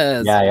 weeks,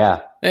 those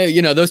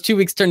 2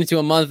 weeks turned into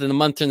a month and the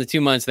month turned to 2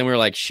 months. Then we were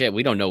like, shit,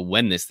 we don't know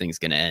when this thing's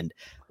going to end.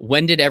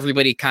 When did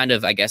everybody kind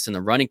of, I guess, in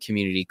the running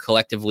community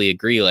collectively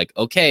agree, like,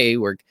 okay,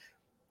 we're,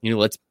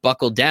 let's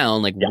buckle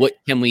down. Like, what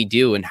can we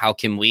do? And how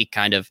can we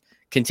kind of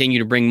continue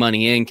to bring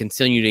money in,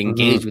 continue to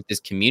engage with this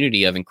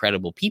community of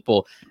incredible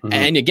people,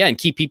 and again,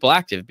 keep people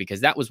active,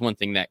 because that was one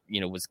thing that,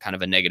 was kind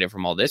of a negative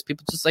from all this.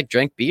 People just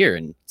drank beer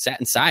and sat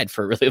inside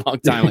for a really long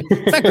time. Like,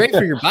 it's not great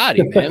for your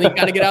body, man. You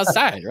got to get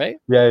outside, right?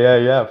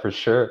 Yeah, for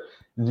sure.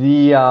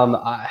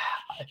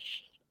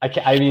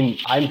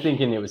 I'm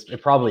thinking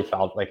it probably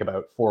felt like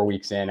about 4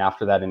 weeks in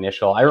after that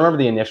initial. I remember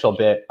the initial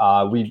bit.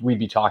 We'd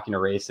be talking to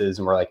races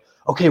and we're like,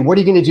 okay, what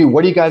are you going to do?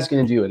 What are you guys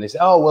going to do? And they say,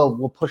 oh, well,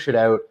 we'll push it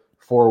out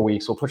 4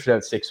 weeks. We'll push it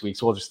out 6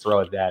 weeks. We'll just throw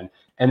it then.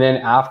 And then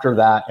after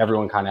that,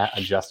 everyone kind of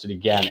adjusted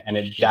again. And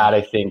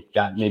I think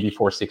that maybe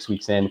 4 or 6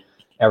 weeks in,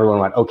 everyone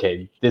went,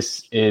 okay,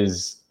 this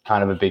is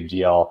kind of a big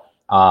deal.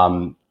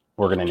 We're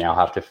going to now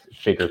have to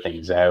figure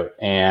things out.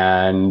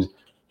 And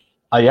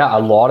a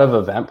lot of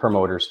event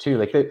promoters too.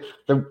 Like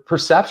the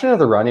perception of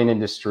the running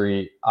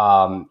industry,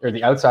 or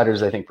the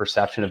outsiders, I think,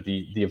 perception of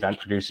the event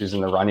producers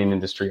in the running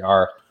industry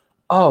are,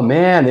 oh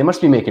man, they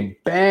must be making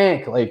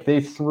bank. Like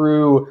they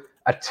threw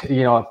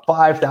a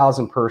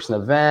 5,000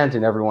 person event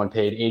and everyone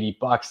paid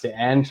 $80 to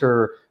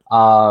enter.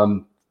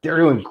 They're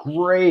doing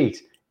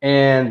great.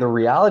 And the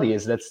reality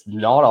is that's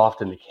not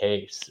often the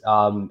case.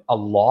 A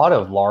lot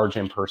of large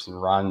in-person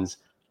runs,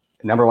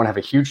 number one, have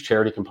a huge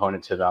charity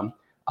component to them.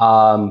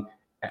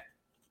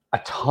 A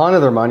ton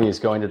of their money is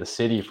going to the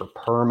city for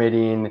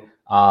permitting,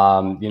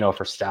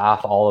 for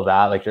staff, all of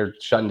that. Like they're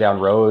shutting down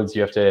roads.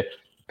 You have to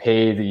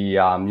pay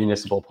the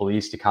municipal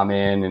police to come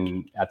in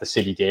and at the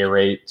city day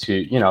rate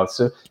to,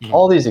 so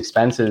all these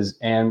expenses.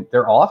 And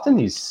they're often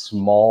these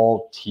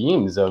small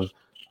teams of,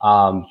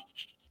 4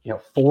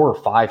 or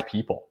 5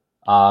 people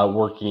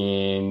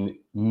working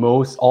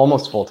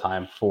almost full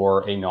time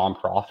for a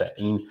nonprofit.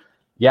 And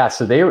yeah,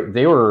 so they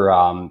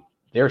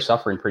were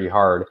suffering pretty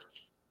hard.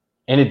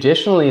 And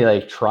additionally,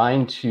 like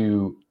trying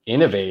to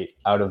innovate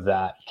out of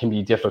that can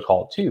be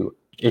difficult too.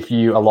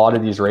 A lot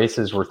of these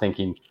races were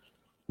thinking,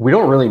 we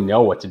don't really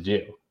know what to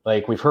do.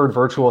 Like we've heard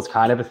virtual is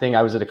kind of a thing.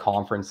 I was at a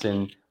conference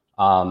in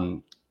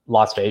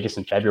Las Vegas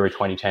in February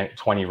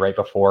 2020, right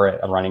before it,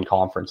 a running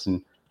conference,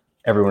 and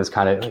everyone was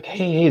kind of like,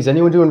 hey, is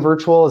anyone doing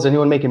virtual? Is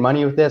anyone making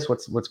money with this?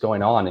 What's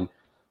going on? And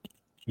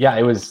yeah,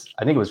 I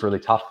think it was really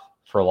tough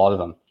for a lot of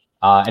them.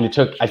 And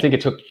I think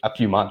it took a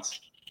few months.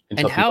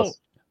 And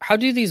how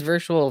do these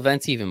virtual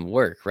events even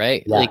work?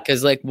 Right. Yeah. Like,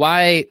 cause like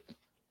why,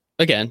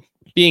 again,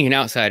 being an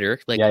outsider,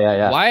 like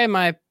why am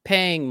I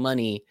paying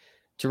money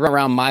to run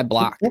around my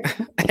block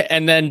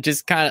and then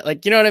just kind of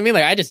like, you know what I mean?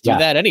 Like I just do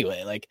that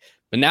anyway. Like,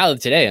 but now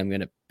today I'm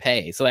going to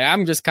pay. So like,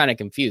 I'm just kind of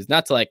confused,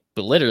 not to like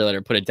belittle it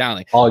or put it down.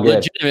 Like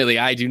legitimately,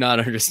 I do not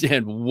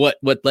understand what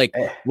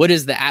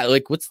is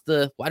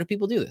the, why do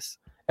people do this?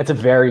 It's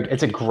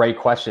a great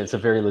question. It's a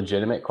very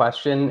legitimate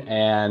question.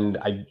 And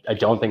I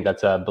don't think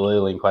that's a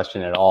belittling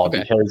question at all,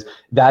 because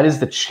that is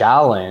the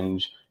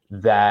challenge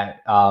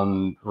that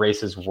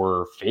races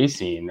were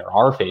facing or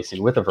are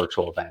facing with a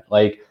virtual event.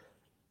 Like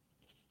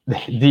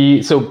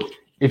so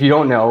if you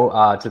don't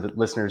know, to the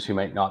listeners who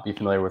might not be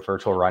familiar with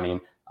virtual running,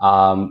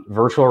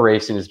 virtual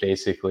racing is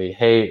basically,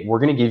 hey, we're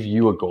going to give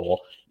you a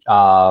goal.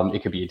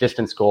 It could be a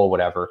distance goal,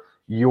 whatever.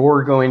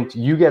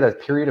 You get a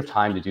period of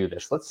time to do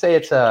this. Let's say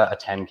it's a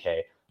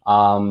 10K.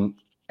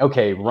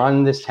 Okay,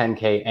 run this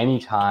 10K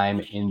anytime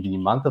in the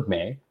month of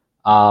May.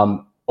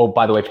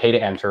 By the way, pay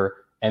to enter,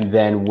 and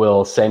then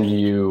we'll send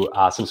you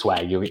some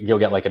swag. You'll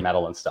get like a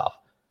medal and stuff.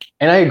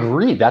 And I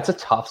agree, that's a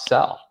tough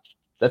sell.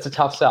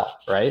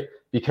 Right?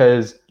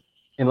 Because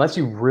unless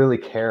you really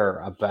care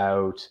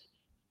about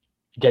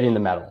getting the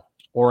medal,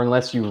 or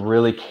unless you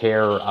really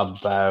care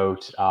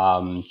about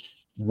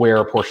where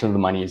a portion of the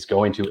money is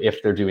going to,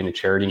 if they're doing a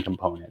charity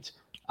component,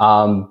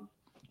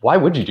 why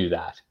would you do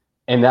that?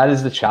 And that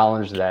is the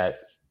challenge that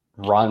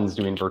runs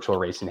doing virtual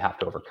racing have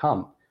to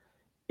overcome.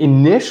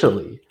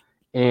 Initially,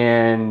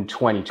 in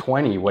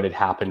 2020, what had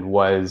happened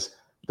was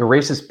the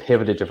races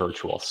pivoted to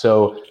virtual.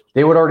 So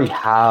they would already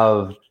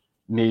have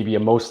maybe a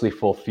mostly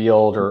full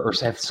field or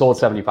have sold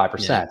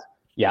 75%.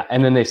 Yeah.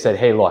 And then they said,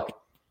 hey, look,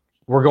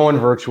 we're going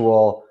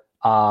virtual.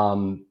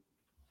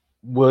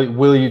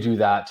 Will you do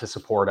that to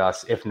support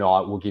us? If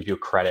not, we'll give you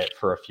credit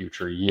for a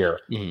future year.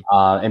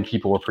 And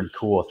people were pretty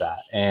cool with that.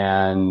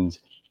 And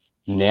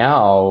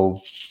now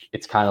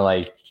it's kind of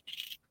like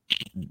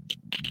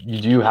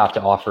you do have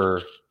to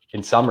offer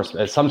in some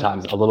respects,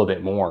 sometimes a little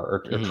bit more,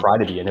 or try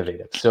to be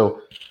innovative.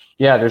 So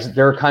yeah,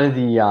 there are kind of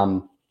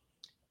the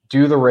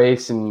do the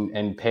race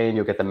and pay and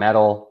you'll get the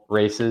medal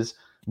races.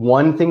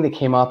 One thing that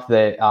came up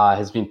that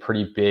has been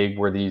pretty big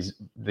were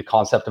the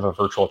concept of a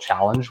virtual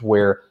challenge,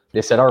 where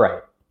they said, all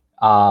right,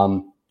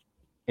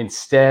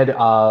 instead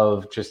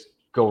of just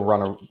go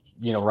run a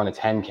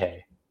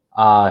 10K,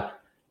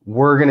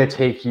 we're going to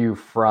take you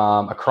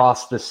from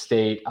across the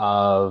state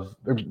of,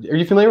 are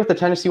you familiar with the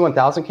Tennessee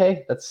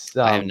 1000K? That's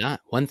I am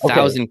not.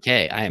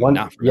 1000K. I am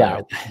not familiar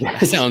with that.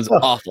 That sounds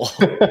awful.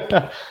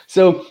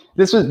 So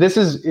this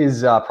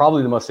is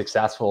probably the most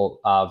successful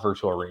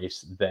virtual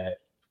race that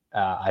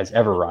has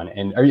ever run.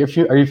 And are you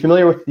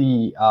familiar with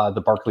the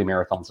Barkley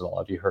marathons at all?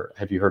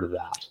 Have you heard of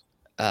that?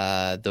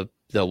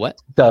 The what?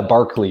 The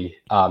Barkley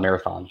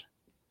marathon.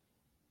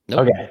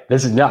 Nope. Okay,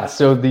 this is nuts.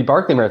 So the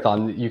Barkley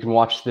Marathon, you can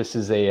watch. This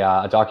is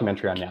a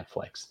documentary on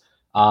Netflix.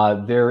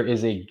 There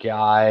is a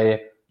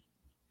guy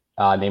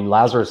named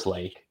Lazarus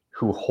Lake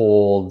who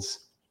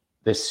holds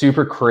this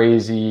super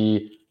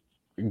crazy,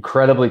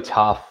 incredibly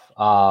tough,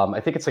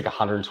 I think it's like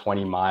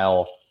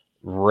 120-mile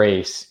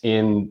race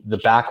in the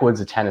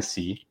backwoods of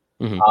Tennessee.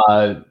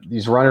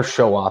 These runners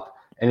show up,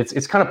 and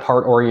it's kind of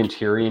part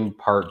orienteering,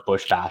 part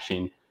bush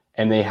bashing.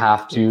 And they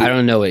have to. I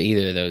don't know what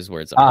either of those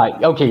words are.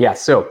 Okay, yeah.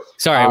 So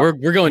sorry,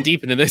 we're going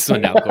deep into this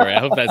one now, Cory. I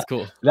hope that's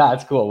cool.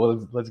 That's cool.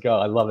 Well, let's go.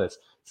 I love this.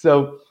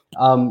 So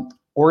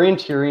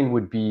orienteering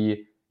would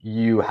be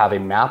you have a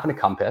map and a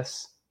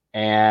compass,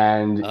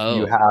 and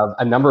you have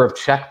a number of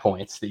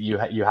checkpoints that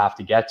you have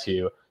to get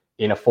to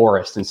in a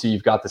forest. And so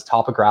you've got this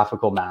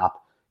topographical map.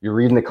 You're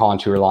reading the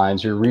contour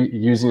lines. You're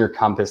using your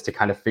compass to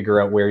kind of figure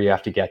out where you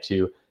have to get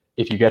to.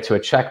 If you get to a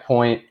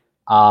checkpoint,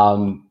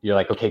 you're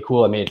like, okay,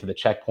 cool, I made it to the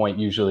checkpoint.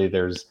 Usually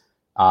there's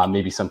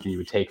maybe something you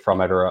would take from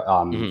it, or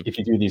if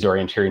you do these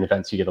orienteering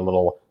events, you get a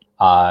little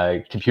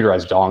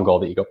computerized dongle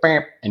that you go,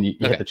 bam, and you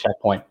hit the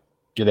checkpoint.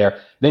 you're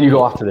there. Then you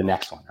go off to the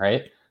next one,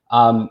 right?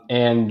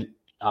 And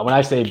when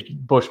I say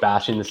bush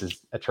bashing, this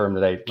is a term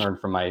that I learned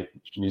from my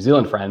New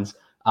Zealand friends.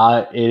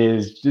 It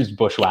is just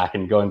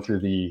bushwhacking, going to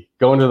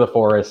the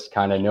forest,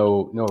 kind of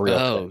no real.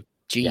 Oh,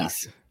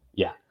 geez.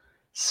 Yeah.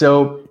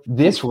 So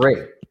this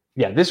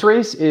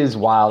race is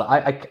wild.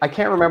 I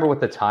can't remember what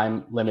the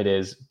time limit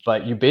is,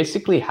 but you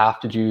basically have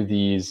to do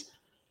these,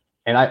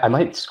 and I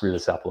might screw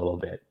this up a little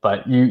bit,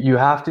 but you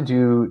have to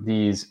do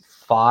these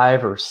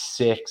 5 or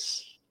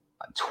 6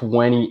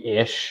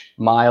 20-ish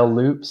mile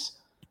loops,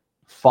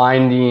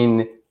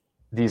 finding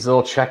these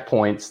little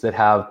checkpoints that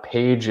have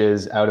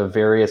pages out of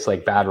various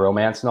like bad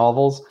romance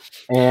novels,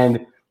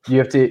 and you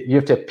have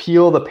to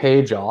peel the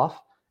page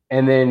off,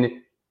 and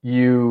then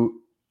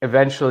you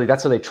eventually,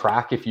 that's how they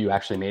track if you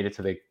actually made it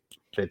to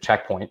the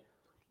checkpoint.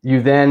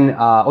 You then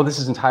this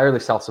is entirely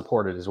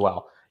self-supported as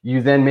well.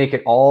 You then make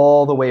it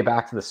all the way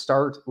back to the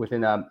start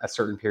within a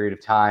certain period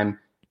of time,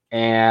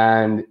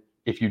 and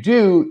if you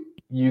do,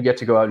 you get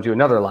to go out and do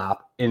another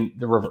lap in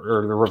the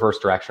reverse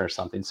direction or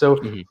something. So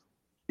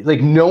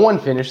like no one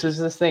finishes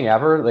this thing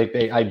ever. Like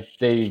I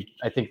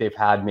think they've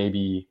had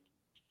maybe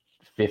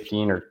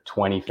 15 or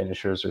 20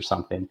 finishers or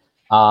something.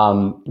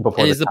 Before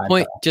and is the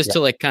point just to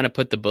like kind of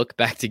put the book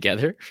back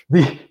together?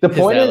 The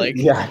point is,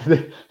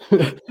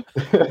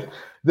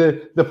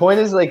 the point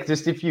is like,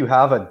 just if you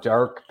have a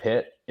dark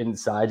pit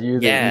inside you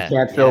that you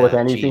can't fill with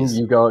anything,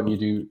 you go out and you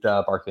do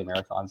the Barkley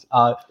marathons.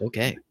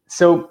 Okay.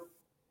 So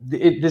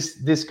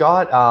this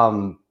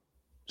got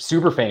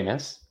super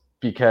famous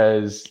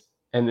because,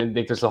 and then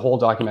there's a whole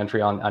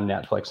documentary on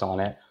Netflix on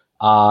it.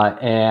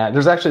 And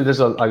there's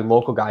a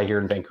local guy here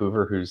in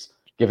Vancouver who's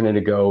given it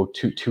a go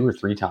two or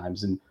three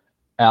times. And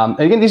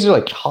again, these are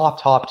like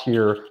top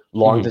tier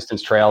long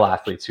distance trail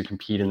athletes who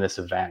compete in this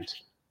event.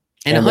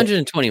 And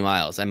 120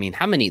 miles. I mean,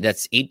 how many?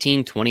 That's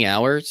 18, 20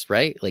 hours,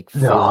 right? Like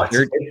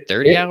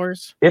 30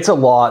 hours? It's a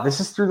lot. This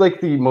is through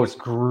like the most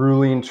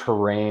grueling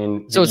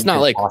terrain. So it's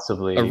not like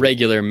a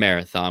regular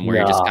marathon where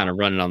you're just kind of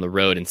running on the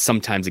road and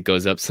sometimes it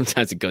goes up,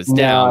 sometimes it goes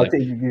down. I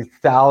think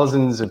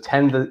thousands of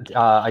we're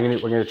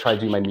going to try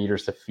to do my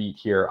meters to feet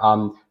here.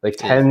 Like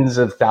tens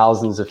of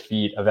thousands of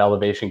feet of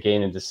elevation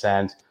gain and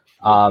descent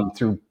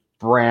through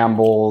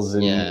brambles,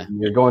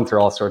 and you're going through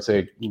all sorts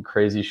of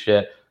crazy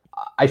shit.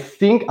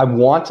 I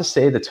want to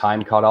say the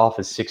time cutoff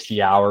is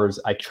 60 hours.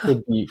 I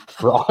could be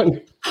wrong.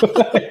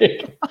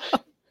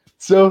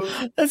 So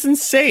that's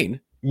insane.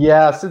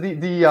 Yeah. So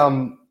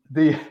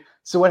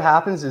so what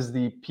happens is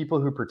the people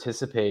who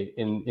participate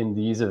in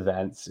these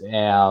events,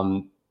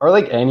 or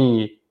like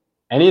any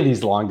of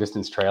these long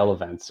distance trail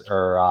events,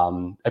 or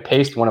I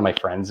paced one of my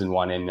friends in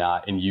one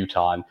in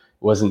Utah. And it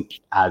wasn't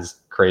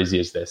as crazy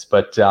as this,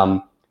 but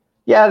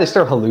they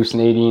start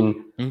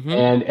hallucinating,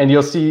 and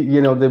you'll see,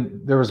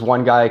 there was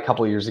one guy a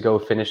couple of years ago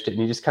who finished it,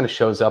 and he just kind of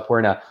shows up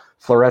wearing a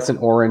fluorescent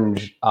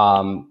orange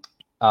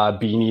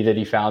beanie that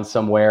he found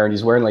somewhere, and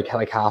he's wearing like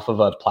half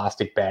of a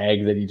plastic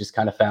bag that he just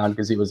kind of found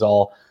because he was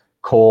all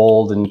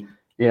cold, and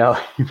he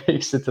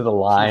makes it to the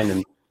line.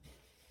 And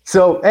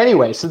so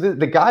anyway, so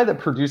the guy that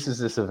produces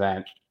this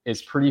event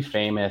is pretty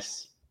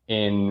famous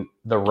in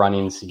the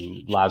running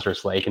scene,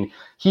 Lazarus Lake, and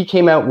he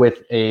came out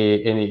with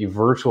a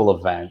virtual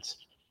event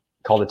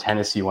called the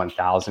Tennessee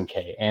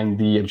 1000K. And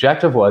the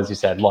objective was, he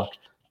said, look,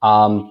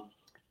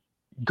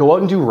 go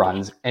out and do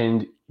runs,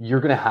 and you're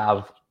going to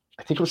have,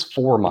 I think it was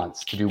 4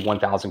 months to do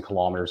 1,000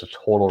 kilometers of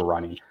total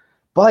running.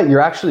 But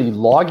you're actually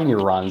logging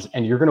your runs,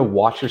 and you're going to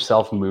watch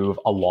yourself move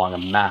along a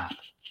map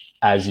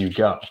as you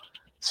go.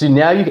 So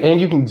now you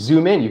can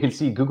zoom in, you can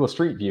see Google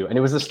Street View, and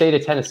it was the state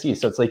of Tennessee.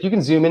 So it's like you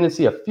can zoom in and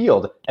see a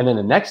field, and then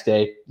the next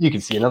day you can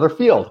see another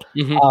field.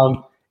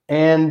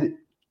 And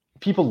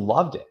people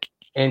loved it.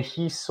 And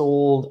he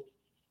sold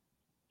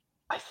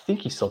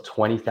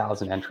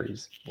 20,000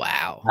 entries.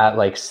 Wow. At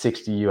like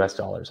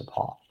 $60 a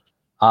pop.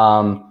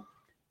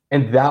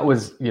 And that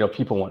was,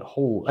 people went,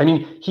 oh, I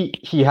mean,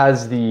 he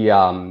has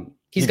the,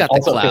 he's got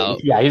the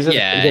clout. He has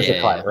the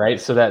clout, right?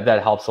 So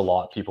that helps a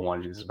lot. People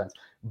want to do these events,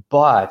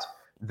 but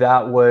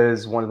that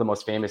was one of the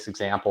most famous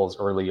examples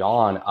early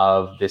on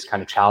of this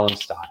kind of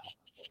challenge style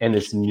and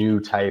this new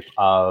type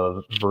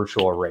of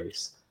virtual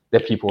race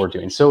that people were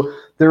doing. So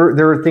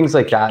there are things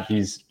like that,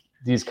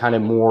 these kind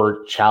of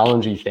more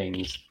challenging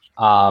things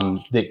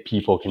that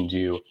people can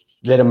do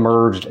that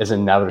emerged as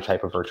another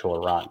type of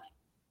virtual run.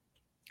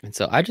 And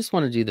so I just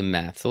want to do the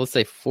math. So let's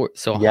say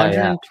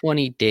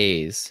 120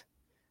 days.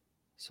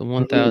 So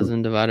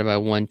 1,000 divided by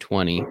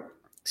 120.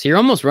 So you're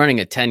almost running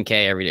a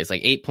 10K every day. It's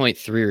like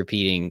 8.3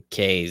 repeating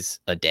Ks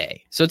a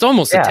day. So it's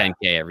almost a 10K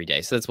every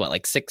day. So that's what,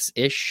 like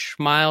 6-ish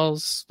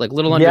miles, like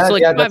little under, so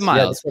like 5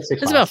 miles.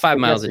 It's about 5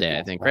 miles a day,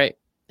 I think, right?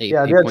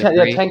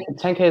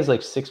 10K is like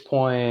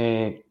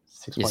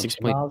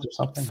 6.2 miles or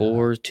something.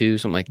 4.2,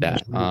 something like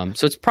that.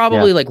 So it's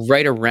probably like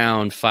right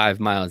around 5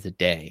 miles a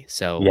day.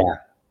 So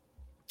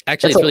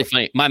Actually, it's really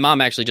funny. My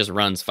mom actually just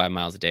runs 5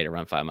 miles a day to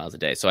run 5 miles a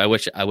day. So I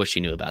wish she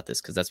knew about this,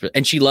 because that's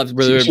and she loves.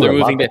 They're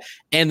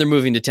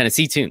moving to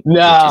Tennessee too.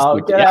 No,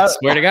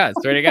 swear to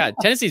God,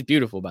 Tennessee's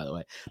beautiful, by the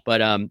way.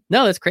 But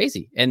no, that's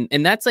crazy, and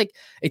that's like,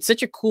 it's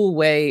such a cool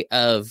way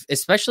of,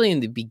 especially in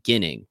the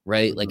beginning,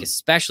 right? Like,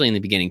 especially in the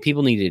beginning,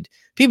 people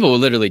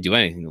would literally do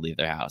anything to leave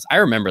their house. I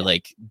remember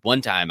like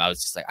one time I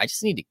was just like, I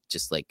just need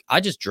to I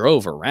just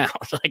drove around.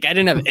 Like, I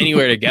didn't have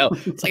anywhere to go.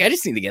 It's like, I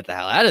just need to get the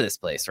hell out of this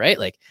place, right?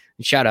 Like,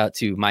 shout out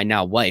to my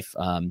now wife.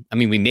 I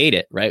mean, we made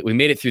it, right? We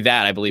made it through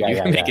that. I believe you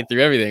can make it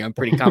through everything. I'm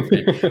pretty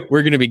confident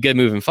we're going to be good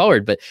moving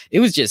forward. But it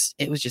was just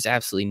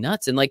absolutely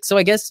nuts. And like, so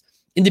I guess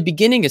in the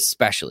beginning,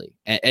 especially,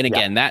 and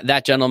again,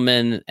 that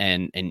gentleman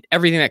and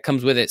everything that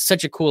comes with it,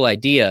 such a cool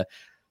idea.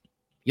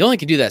 You only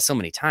can do that so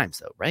many times,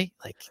 though, right?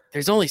 Like,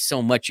 there's only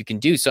so much you can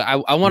do. So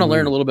I want to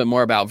learn a little bit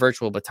more about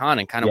Virtual Baton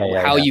and kind of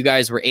how you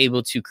guys were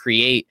able to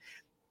create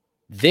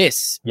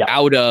this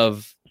out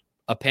of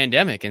a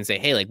pandemic and say,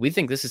 hey, like, we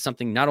think this is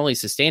something not only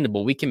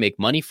sustainable, we can make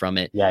money from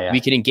it. We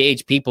can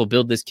engage people,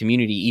 build this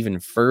community even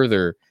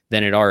further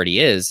than it already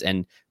is.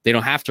 And they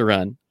don't have to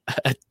run.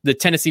 The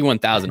Tennessee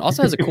 1000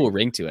 also has a cool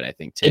ring to it, I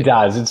think, too. It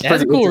does. It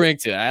has a cool ring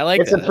to it. I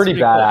like it's that. It's pretty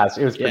badass.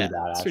 Cool. It was pretty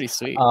badass. It's pretty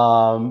sweet.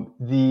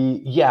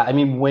 I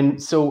mean,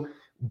 so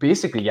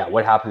basically,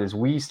 what happened is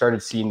we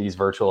started seeing these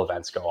virtual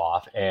events go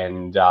off,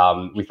 and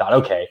we thought,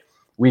 okay,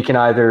 we can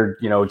either,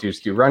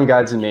 just do run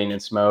guides in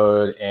maintenance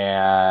mode,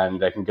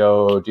 and I can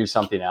go do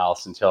something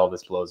else until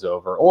this blows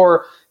over,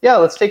 or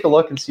let's take a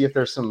look and see if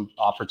there's some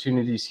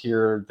opportunities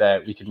here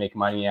that we could make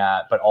money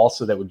at, but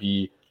also that would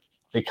be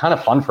kind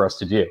of fun for us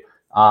to do.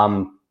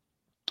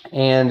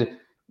 And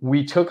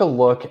we took a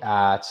look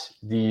at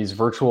these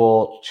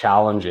virtual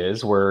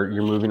challenges where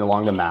you're moving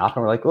along the map,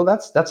 and we're like, well,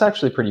 that's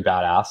actually pretty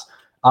badass.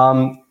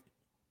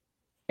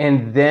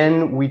 And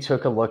then we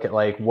took a look at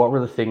like, what were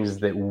the things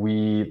that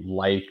we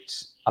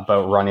liked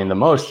about running the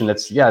most? And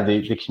it's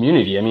the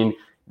community. I mean,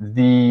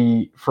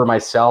 for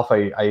myself,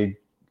 I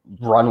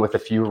run with a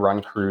few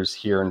run crews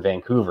here in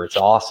Vancouver. It's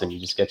awesome. You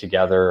just get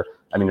together.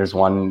 I mean, there's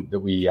one that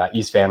we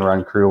East Van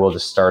Run Crew will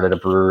just start at a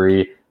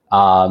brewery.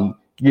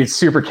 It's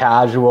super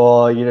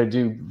casual,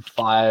 do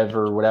 5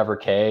 or whatever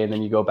K, and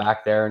then you go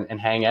back there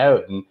and hang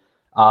out, and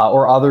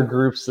or other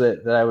groups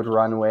that I would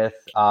run with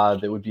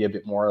that would be a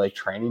bit more like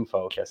training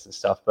focused and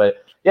stuff.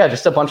 But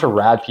just a bunch of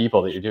rad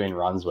people that you're doing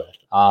runs with.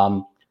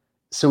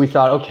 So we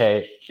thought,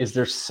 okay, is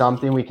there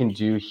something we can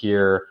do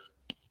here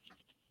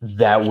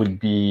that would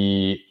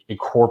be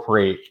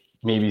incorporate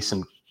maybe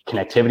some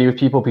connectivity with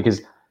people?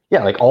 Because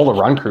like, all the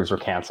run crews were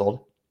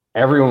canceled.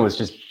 Everyone was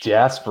just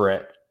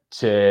desperate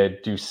to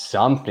do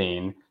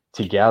something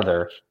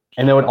together,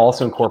 and that would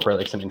also incorporate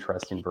like some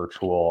interesting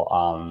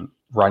virtual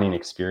running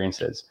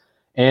experiences.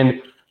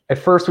 And at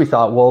first we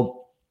thought,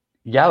 well,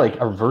 like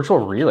a virtual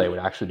relay would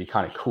actually be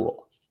kind of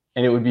cool,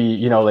 and it would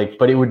be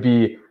but it would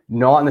be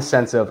not in the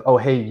sense of, oh,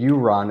 hey, you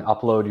run,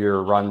 upload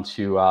your run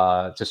to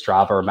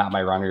Strava or Map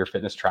My Run or your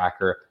fitness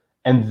tracker,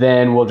 and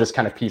then we'll just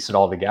kind of piece it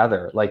all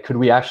together. Like, could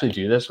we actually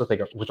do this with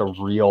a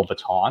real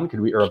baton? Could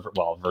we, or a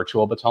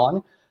virtual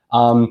baton?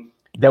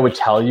 That would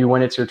tell you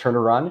when it's your turn to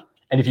run.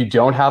 And if you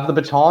don't have the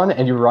baton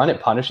and you run,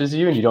 it punishes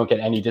you and you don't get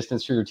any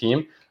distance for your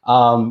team.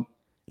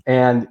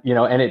 And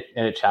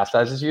it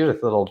chastises you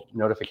with little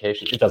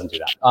notifications. It doesn't do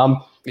that.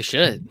 It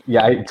should.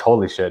 Yeah, it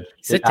totally should.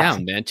 Sit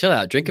down, man. Chill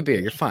out. Drink a beer.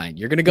 You're fine.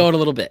 You're going to go in a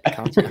little bit.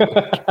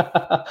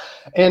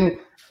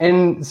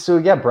 And so,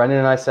 Brendan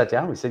and I sat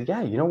down. We said,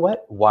 you know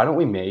what? Why don't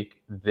we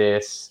make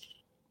this?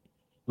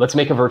 Let's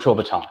make a virtual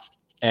baton.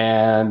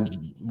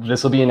 And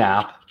this will be an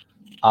app.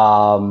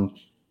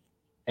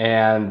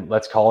 And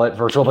let's call it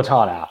Virtual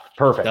Baton App.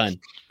 Perfect. Done.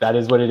 That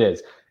is what it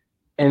is.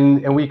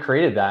 And we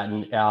created that,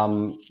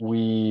 and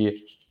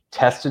we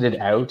tested it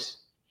out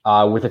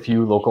with a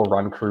few local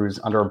run crews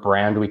under a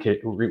brand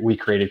we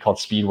created called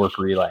Speedwork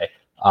Relay,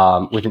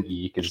 with an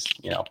E, because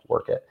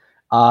work it.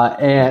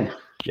 And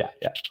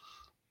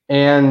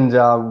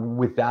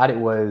with that, it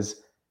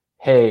was,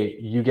 hey,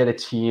 you get a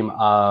team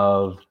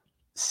of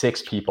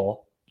 6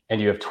 people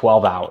and you have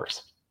 12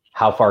 hours.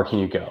 How far can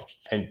you go?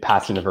 And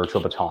passing the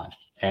virtual baton.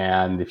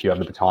 And if you have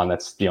the baton,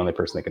 that's the only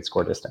person that can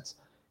score distance.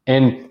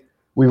 And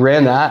we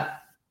ran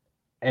that,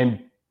 and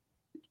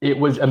it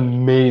was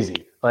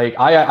amazing. Like,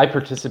 I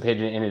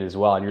participated in it as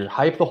well. And you're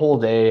hyped the whole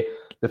day.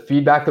 The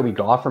feedback that we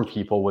got from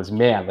people was,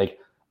 man, like,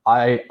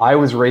 I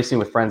was racing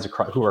with friends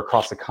who were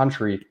across the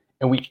country,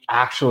 and we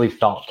actually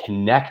felt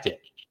connected.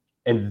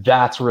 And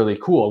that's really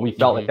cool. And we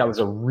felt like that was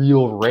a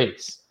real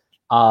race.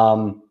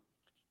 And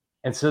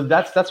so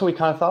that's when we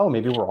kind of thought, oh,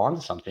 maybe we're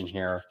onto something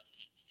here.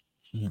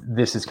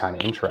 This is kind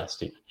of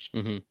interesting.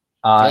 And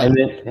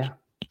then,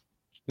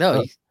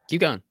 no, keep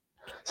going.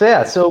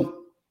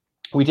 So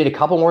we did a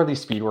couple more of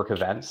these Speedwork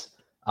events.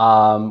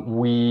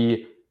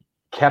 We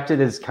kept it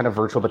as kind of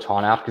virtual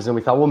baton app, because then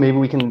we thought, well, maybe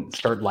we can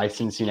start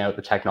licensing out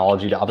the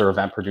technology to other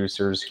event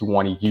producers who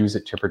want to use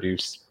it to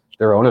produce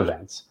their own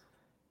events.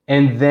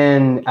 And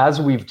then, as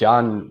we've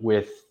done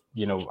with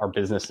our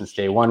business since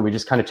day one, we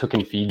just kind of took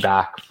in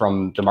feedback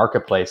from the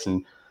marketplace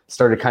and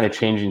started kind of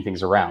changing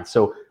things around.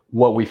 So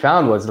what we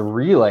found was the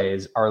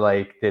relays are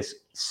like this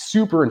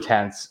super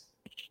intense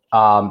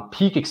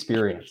peak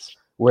experience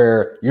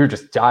where you're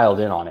just dialed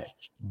in on it.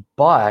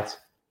 But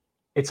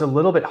it's a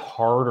little bit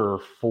harder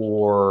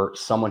for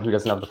someone who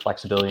doesn't have the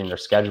flexibility in their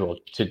schedule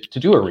to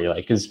do a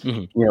relay. Because,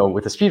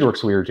 with the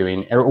Speedworks we were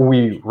doing,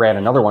 we ran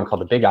another one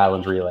called the Big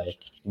Island Relay,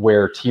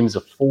 where teams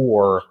of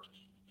 4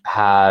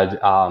 had,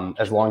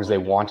 as long as they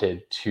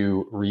wanted,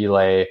 to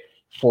relay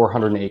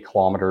 408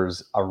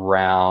 kilometers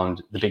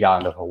around the Big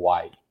Island of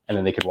Hawaii. And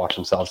then they could watch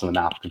themselves on the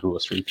map with Google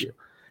Street View.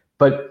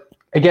 But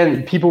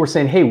again, people were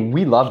saying, hey,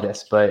 we love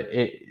this, but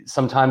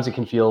sometimes it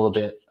can feel a little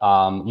bit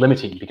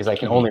limiting because I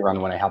can only run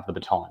when I have the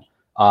baton.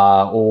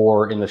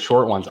 Or in the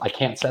short ones, I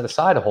can't set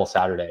aside a whole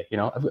Saturday.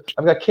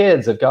 I've got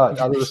kids, I've got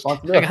other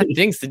responsibilities. I got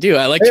things to do.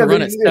 I like to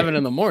run at 7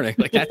 a.m.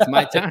 Like that's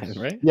my time,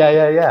 right?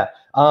 Yeah.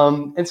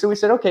 And so we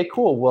said, okay,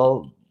 cool.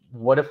 Well,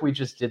 what if we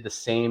just did the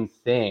same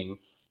thing,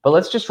 but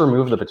let's just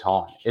remove the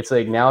baton. It's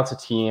like, now it's a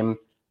team.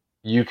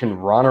 You can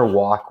run or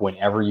walk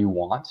whenever you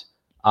want.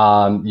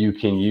 You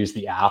can use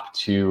the app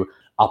to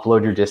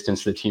upload your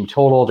distance to the team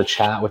total, to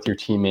chat with your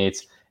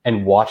teammates,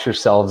 and watch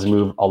yourselves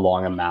move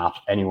along a map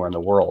anywhere in the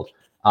world.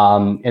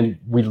 And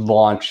we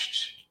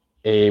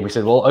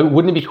said, well,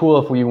 wouldn't it be cool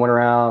if we went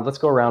around, let's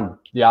go around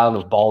the island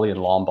of Bali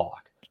and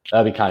Lombok.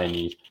 That'd be kind of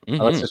neat.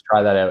 Let's just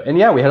try that out. And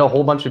yeah, we had a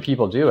whole bunch of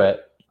people do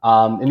it.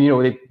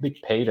 And they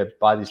pay to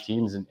buy these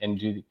teams and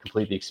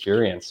complete the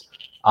experience.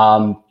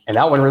 And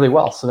that went really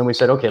well. So then we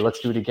said, okay,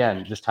 let's do it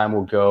again. This time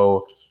we'll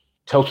go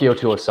Tokyo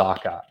to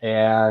Osaka.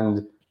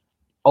 And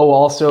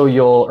also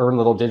you'll earn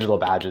little digital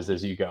badges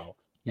as you go.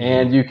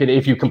 And you could,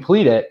 if you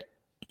complete it,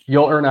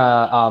 you'll earn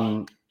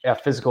a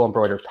physical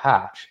embroidered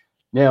patch.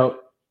 Now,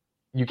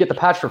 you get the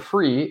patch for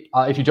free.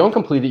 If you don't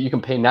complete it, you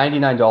can pay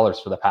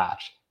 $99 for the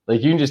patch.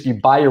 Like you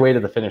buy your way to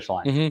the finish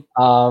line.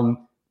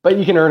 But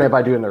you can earn it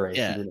by doing the race.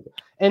 Yeah.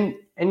 And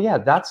yeah,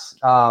 that's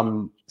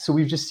so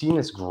we've just seen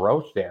this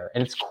growth there,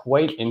 and it's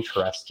quite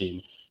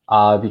interesting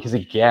because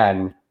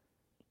again,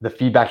 the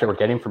feedback that we're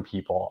getting from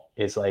people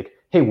is like,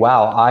 hey,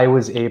 wow, I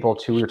was able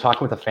to. We were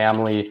talking with a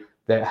family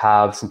that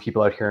have some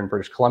people out here in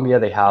British Columbia.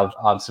 They have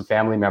some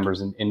family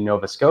members in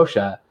Nova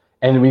Scotia.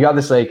 And we got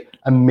this like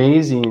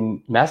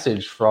amazing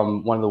message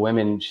from one of the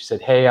women. She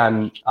said, hey,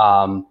 I'm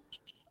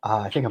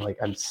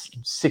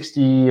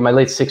 60, in my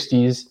late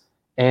 60s.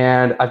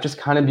 And I've just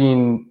kind of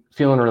been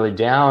feeling really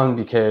down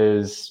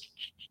because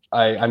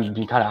I'm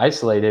being kind of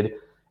isolated.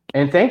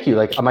 And thank you.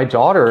 Like my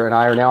daughter and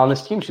I are now on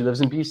this team. She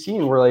lives in BC,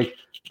 and we're like,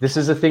 this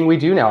is a thing we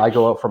do now. I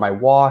go out for my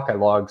walk. I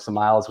log some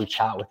miles. We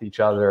chat with each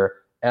other.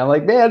 And I'm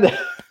like, man,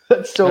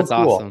 that's cool.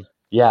 Awesome.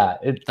 Yeah.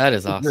 That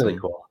is awesome. It's really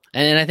cool.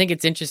 And I think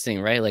it's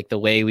interesting, right? Like the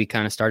way we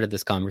kind of started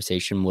this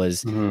conversation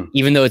was,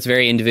 even though it's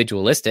very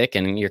individualistic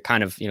and you're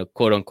kind of,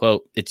 quote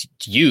unquote, it's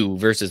you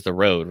versus the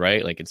road,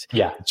 right? Like it's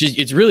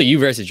really you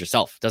versus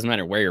yourself. It doesn't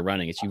matter where you're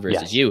running. It's you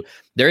versus you.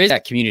 There is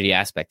that community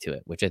aspect to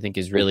it, which I think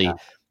is really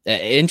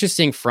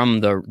interesting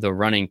from the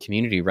running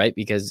community, right?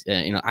 Because,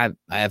 I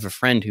have a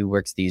friend who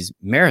works these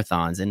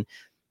marathons, and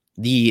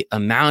the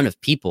amount of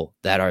people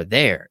that are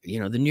there,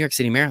 the New York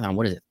City Marathon,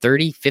 what is it?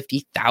 30,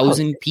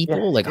 50,000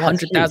 people,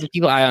 100,000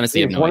 people. I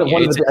honestly have no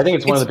idea. I think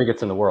it's one of the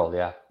biggest in the world.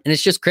 Yeah. And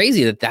it's just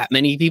crazy that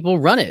many people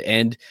run it.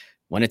 And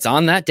when it's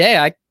on that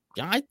day,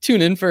 I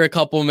tune in for a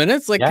couple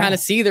minutes, kind of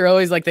see, they're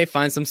always like, they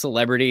find some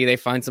celebrity, they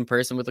find some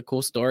person with a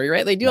cool story,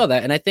 right? They do all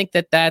that. And I think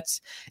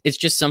it's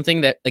just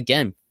something that,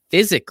 again,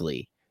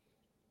 physically,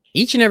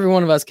 each and every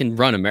one of us can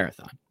run a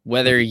marathon,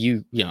 whether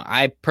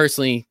I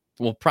personally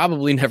will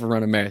probably never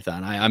run a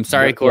marathon. I'm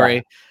sorry,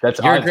 Cory.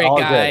 You're a great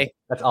guy. Good.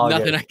 That's all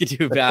nothing good. I could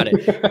do about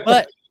it.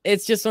 But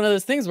it's just one of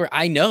those things where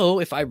I know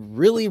if I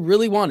really,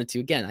 really wanted to,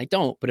 again, I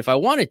don't, but if I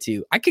wanted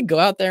to, I could go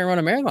out there and run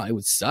a marathon. It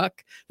would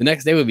suck. The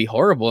next day would be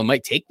horrible. It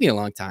might take me a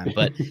long time,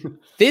 but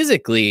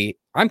physically,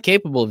 I'm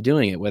capable of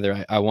doing it,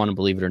 whether I want to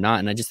believe it or not.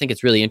 And I just think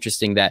it's really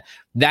interesting that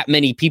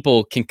many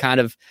people can kind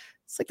of,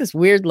 it's like this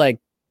weird,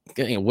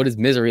 what is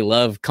misery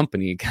love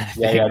company kind of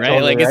thing, right?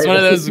 Totally, it's one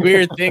of those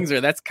weird things where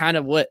that's kind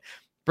of what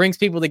brings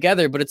people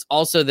together, but it's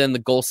also then the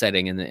goal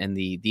setting and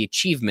the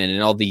achievement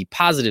and all the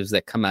positives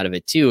that come out of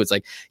it too. It's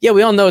like, yeah,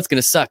 we all know it's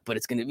going to suck, but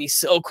it's going to be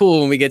so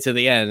cool when we get to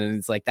the end. And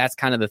it's like, that's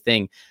kind of the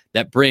thing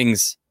that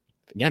brings,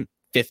 again,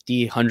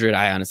 50, 100,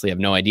 I honestly have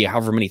no idea,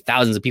 however many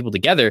thousands of people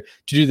together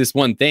to do this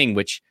one thing,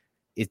 which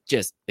is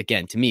just,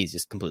 again, to me is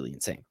just completely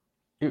insane.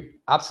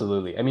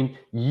 Absolutely. I mean,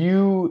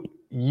 you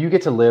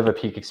get to live a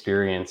peak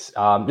experience.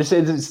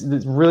 This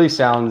really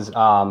sounds,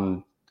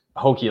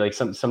 hokey, like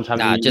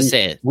sometimes just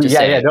say it.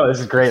 No, this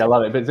is great. I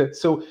love it. But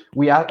so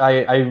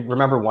I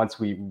remember once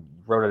we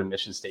wrote a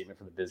mission statement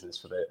for the business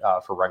for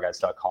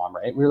RunGuides.com,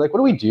 right? We were like, what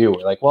do we do?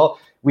 We're like, well,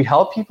 we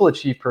help people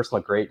achieve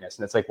personal greatness.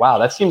 And it's like, wow,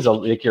 that seems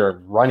like your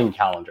running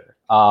calendar.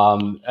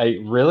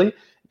 Really?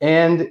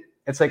 And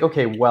it's like,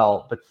 okay,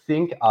 well, but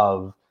think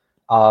of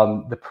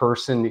the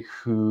person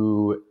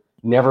who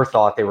never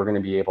thought they were going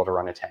to be able to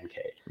run a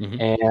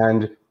 10K,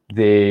 and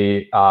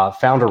they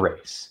found a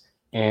race.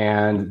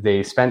 And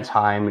they spent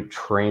time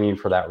training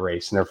for that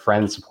race, and their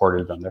friends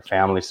supported them, their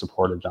family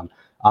supported them.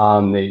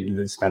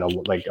 They spend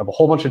a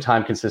whole bunch of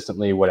time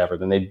consistently, whatever.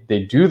 Then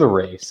they do the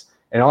race.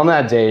 And on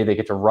that day, they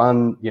get to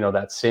run,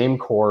 that same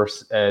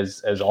course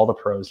as all the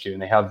pros do.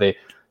 And they have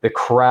the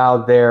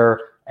crowd there,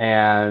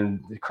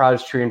 and the crowd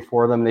is cheering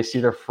for them. They see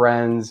their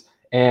friends.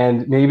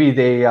 And maybe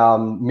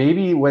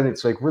maybe when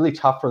it's like really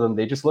tough for them,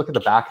 they just look at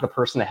the back of the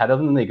person ahead of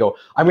them and they go,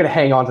 I'm going to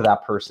hang on to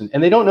that person.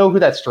 And they don't know who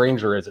that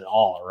stranger is at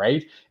all,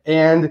 right?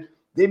 And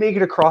they make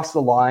it across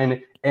the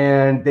line,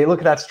 and they look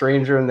at that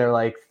stranger and they're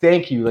like,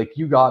 thank you. Like,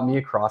 you got me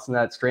across. And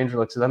that stranger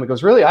looks at them and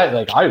goes, really?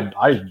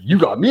 You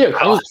got me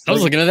across. I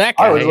was looking at that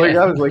guy. I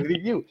was looking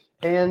at you.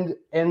 And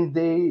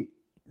they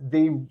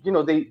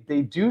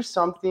do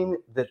something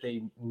that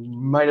they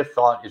might have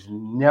thought is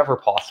never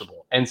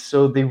possible. And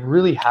so they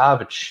really have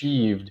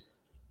achieved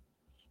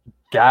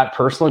that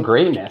personal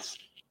greatness.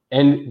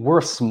 And we're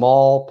a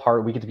small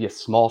part. We get to be a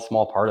small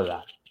part of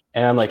that.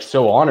 And I'm like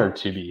so honored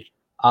to be.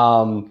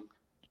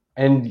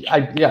 And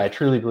I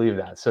truly believe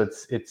that. So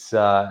it's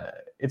a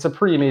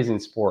pretty amazing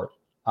sport.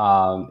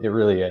 It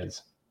really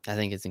is. I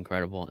think it's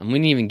incredible. And we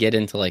didn't even get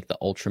into like the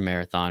ultra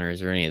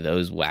marathoners or any of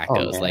those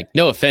wackos. Like,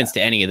 no offense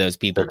to any of those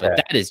people, but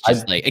that is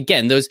just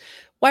again,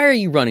 why are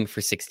you running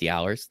for 60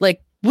 hours?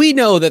 Like, we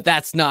know that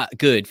that's not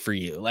good for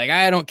you. Like,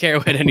 I don't care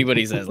what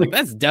anybody says. Like,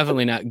 that's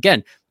definitely not,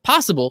 again,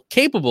 possible,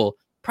 capable,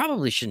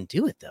 probably shouldn't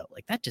do it though.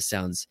 Like, that just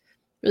sounds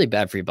really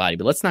bad for your body,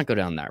 but let's not go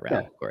down that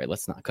route, Cory.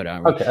 Let's not go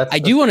down. Okay, I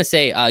do want to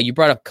say, you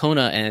brought up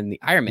Kona and the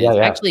Ironman.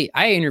 Actually,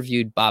 I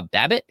interviewed Bob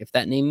Babbitt, if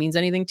that name means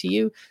anything to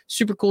you.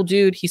 Super cool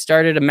dude. He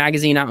started a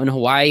magazine out in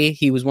Hawaii.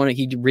 He was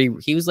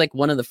he was like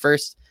one of the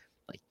first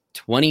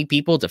 20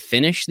 people to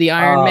finish the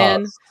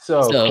Ironman.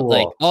 So cool.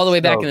 Like all the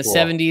way back in the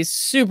 70s.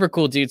 Super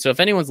cool dude. So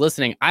if anyone's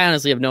listening, I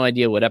honestly have no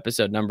idea what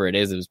episode number it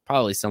is. It was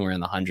probably somewhere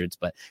in the hundreds,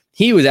 but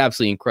he was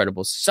absolutely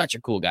incredible. Such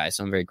a cool guy.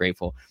 So I'm very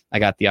grateful I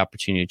got the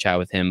opportunity to chat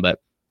with him. But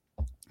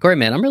Cory,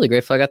 man, I'm really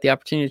grateful I got the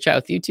opportunity to chat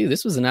with you too.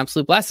 This was an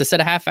absolute blast. I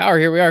said a half hour.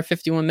 Here we are,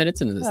 51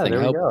 minutes into this thing.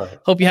 I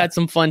hope you had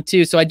some fun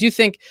too. So I do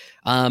think,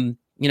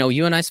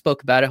 you and I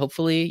spoke about it.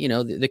 Hopefully,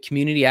 the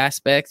community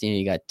aspect,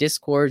 you got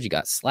Discord, you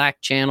got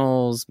Slack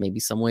channels, maybe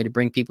some way to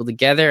bring people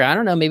together. I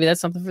don't know. Maybe that's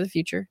something for the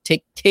future.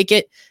 Take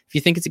it. If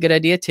you think it's a good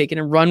idea, take it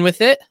and run with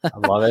it. I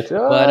love it.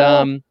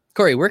 But,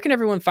 Cory, where can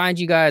everyone find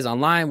you guys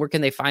online? Where can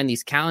they find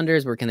these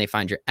calendars? Where can they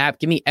find your app?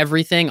 Give me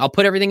everything. I'll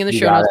put everything in the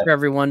show notes for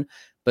everyone.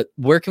 But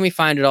where can we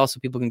find it all so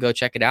people can go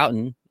check it out?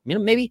 And,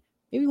 maybe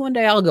one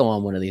day I'll go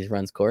on one of these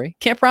runs, Cory.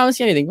 Can't promise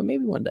you anything, but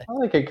maybe one day. I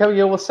like it.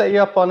 We'll set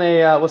you up on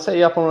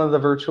one of the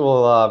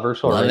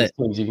virtual race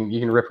teams. You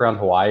can rip around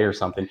Hawaii or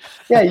something.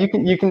 Yeah, you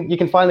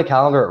can find the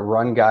calendar at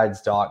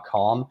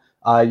runguides.com.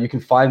 You can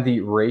find the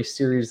race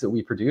series that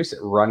we produce at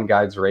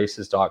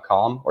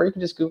runguidesraces.com, or you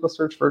can just Google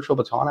search Virtual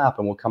Baton app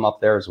and we'll come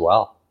up there as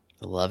well.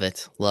 Love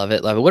it.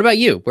 What about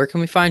you? Where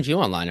can we find you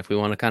online if we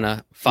want to kind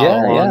of follow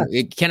along?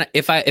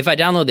 If I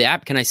download the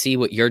app, can I see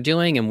what you're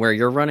doing and where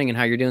you're running and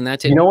how you're doing that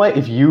too? You know what?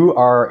 If you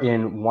are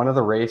in one of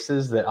the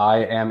races that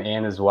I am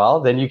in as well,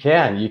 then you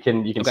can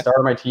start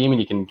on my team and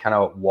you can kind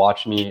of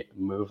watch me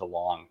move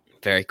along.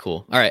 Very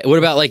cool. All right. What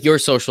about like your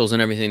socials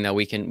and everything that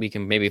we can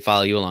maybe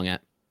follow you along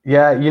at?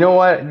 Yeah, you know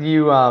what?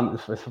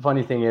 The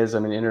funny thing is,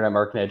 I'm in internet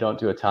marketing. I don't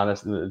do a ton of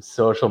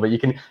social, but you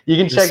can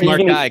check.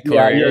 Smart guy,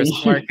 Cory. You're a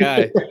smart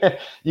guy.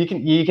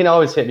 You can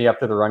always hit me up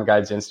to the Run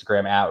Guides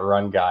Instagram at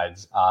Run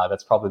Guides.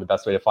 That's probably the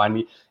best way to find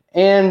me.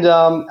 And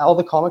all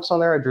the comics on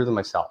there, I drew them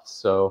myself.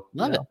 So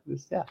love it.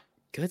 Yeah.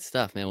 Good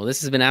stuff, man. Well, this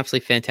has been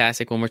absolutely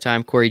fantastic. One more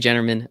time, Cory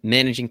Jennermann,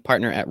 managing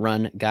partner at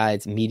Run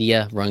Guides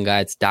Media,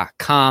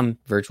 runguides.com,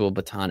 Virtual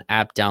Baton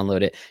app.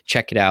 Download it,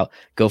 check it out.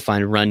 Go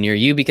find a run near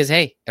you because,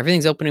 hey,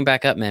 everything's opening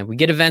back up, man. We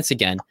get events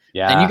again.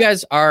 Yeah. And you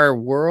guys are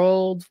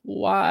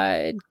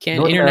worldwide,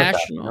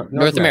 international,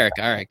 North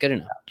America. All right, good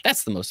enough.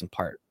 That's the most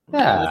important.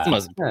 Yeah. That's the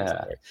most important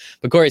part.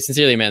 But Cory,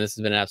 sincerely, man, this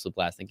has been an absolute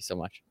blast. Thank you so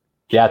much.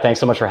 Yeah, thanks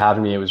so much for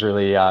having me. It was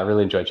really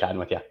enjoyed chatting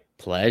with you.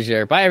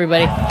 Pleasure. Bye,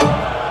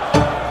 everybody.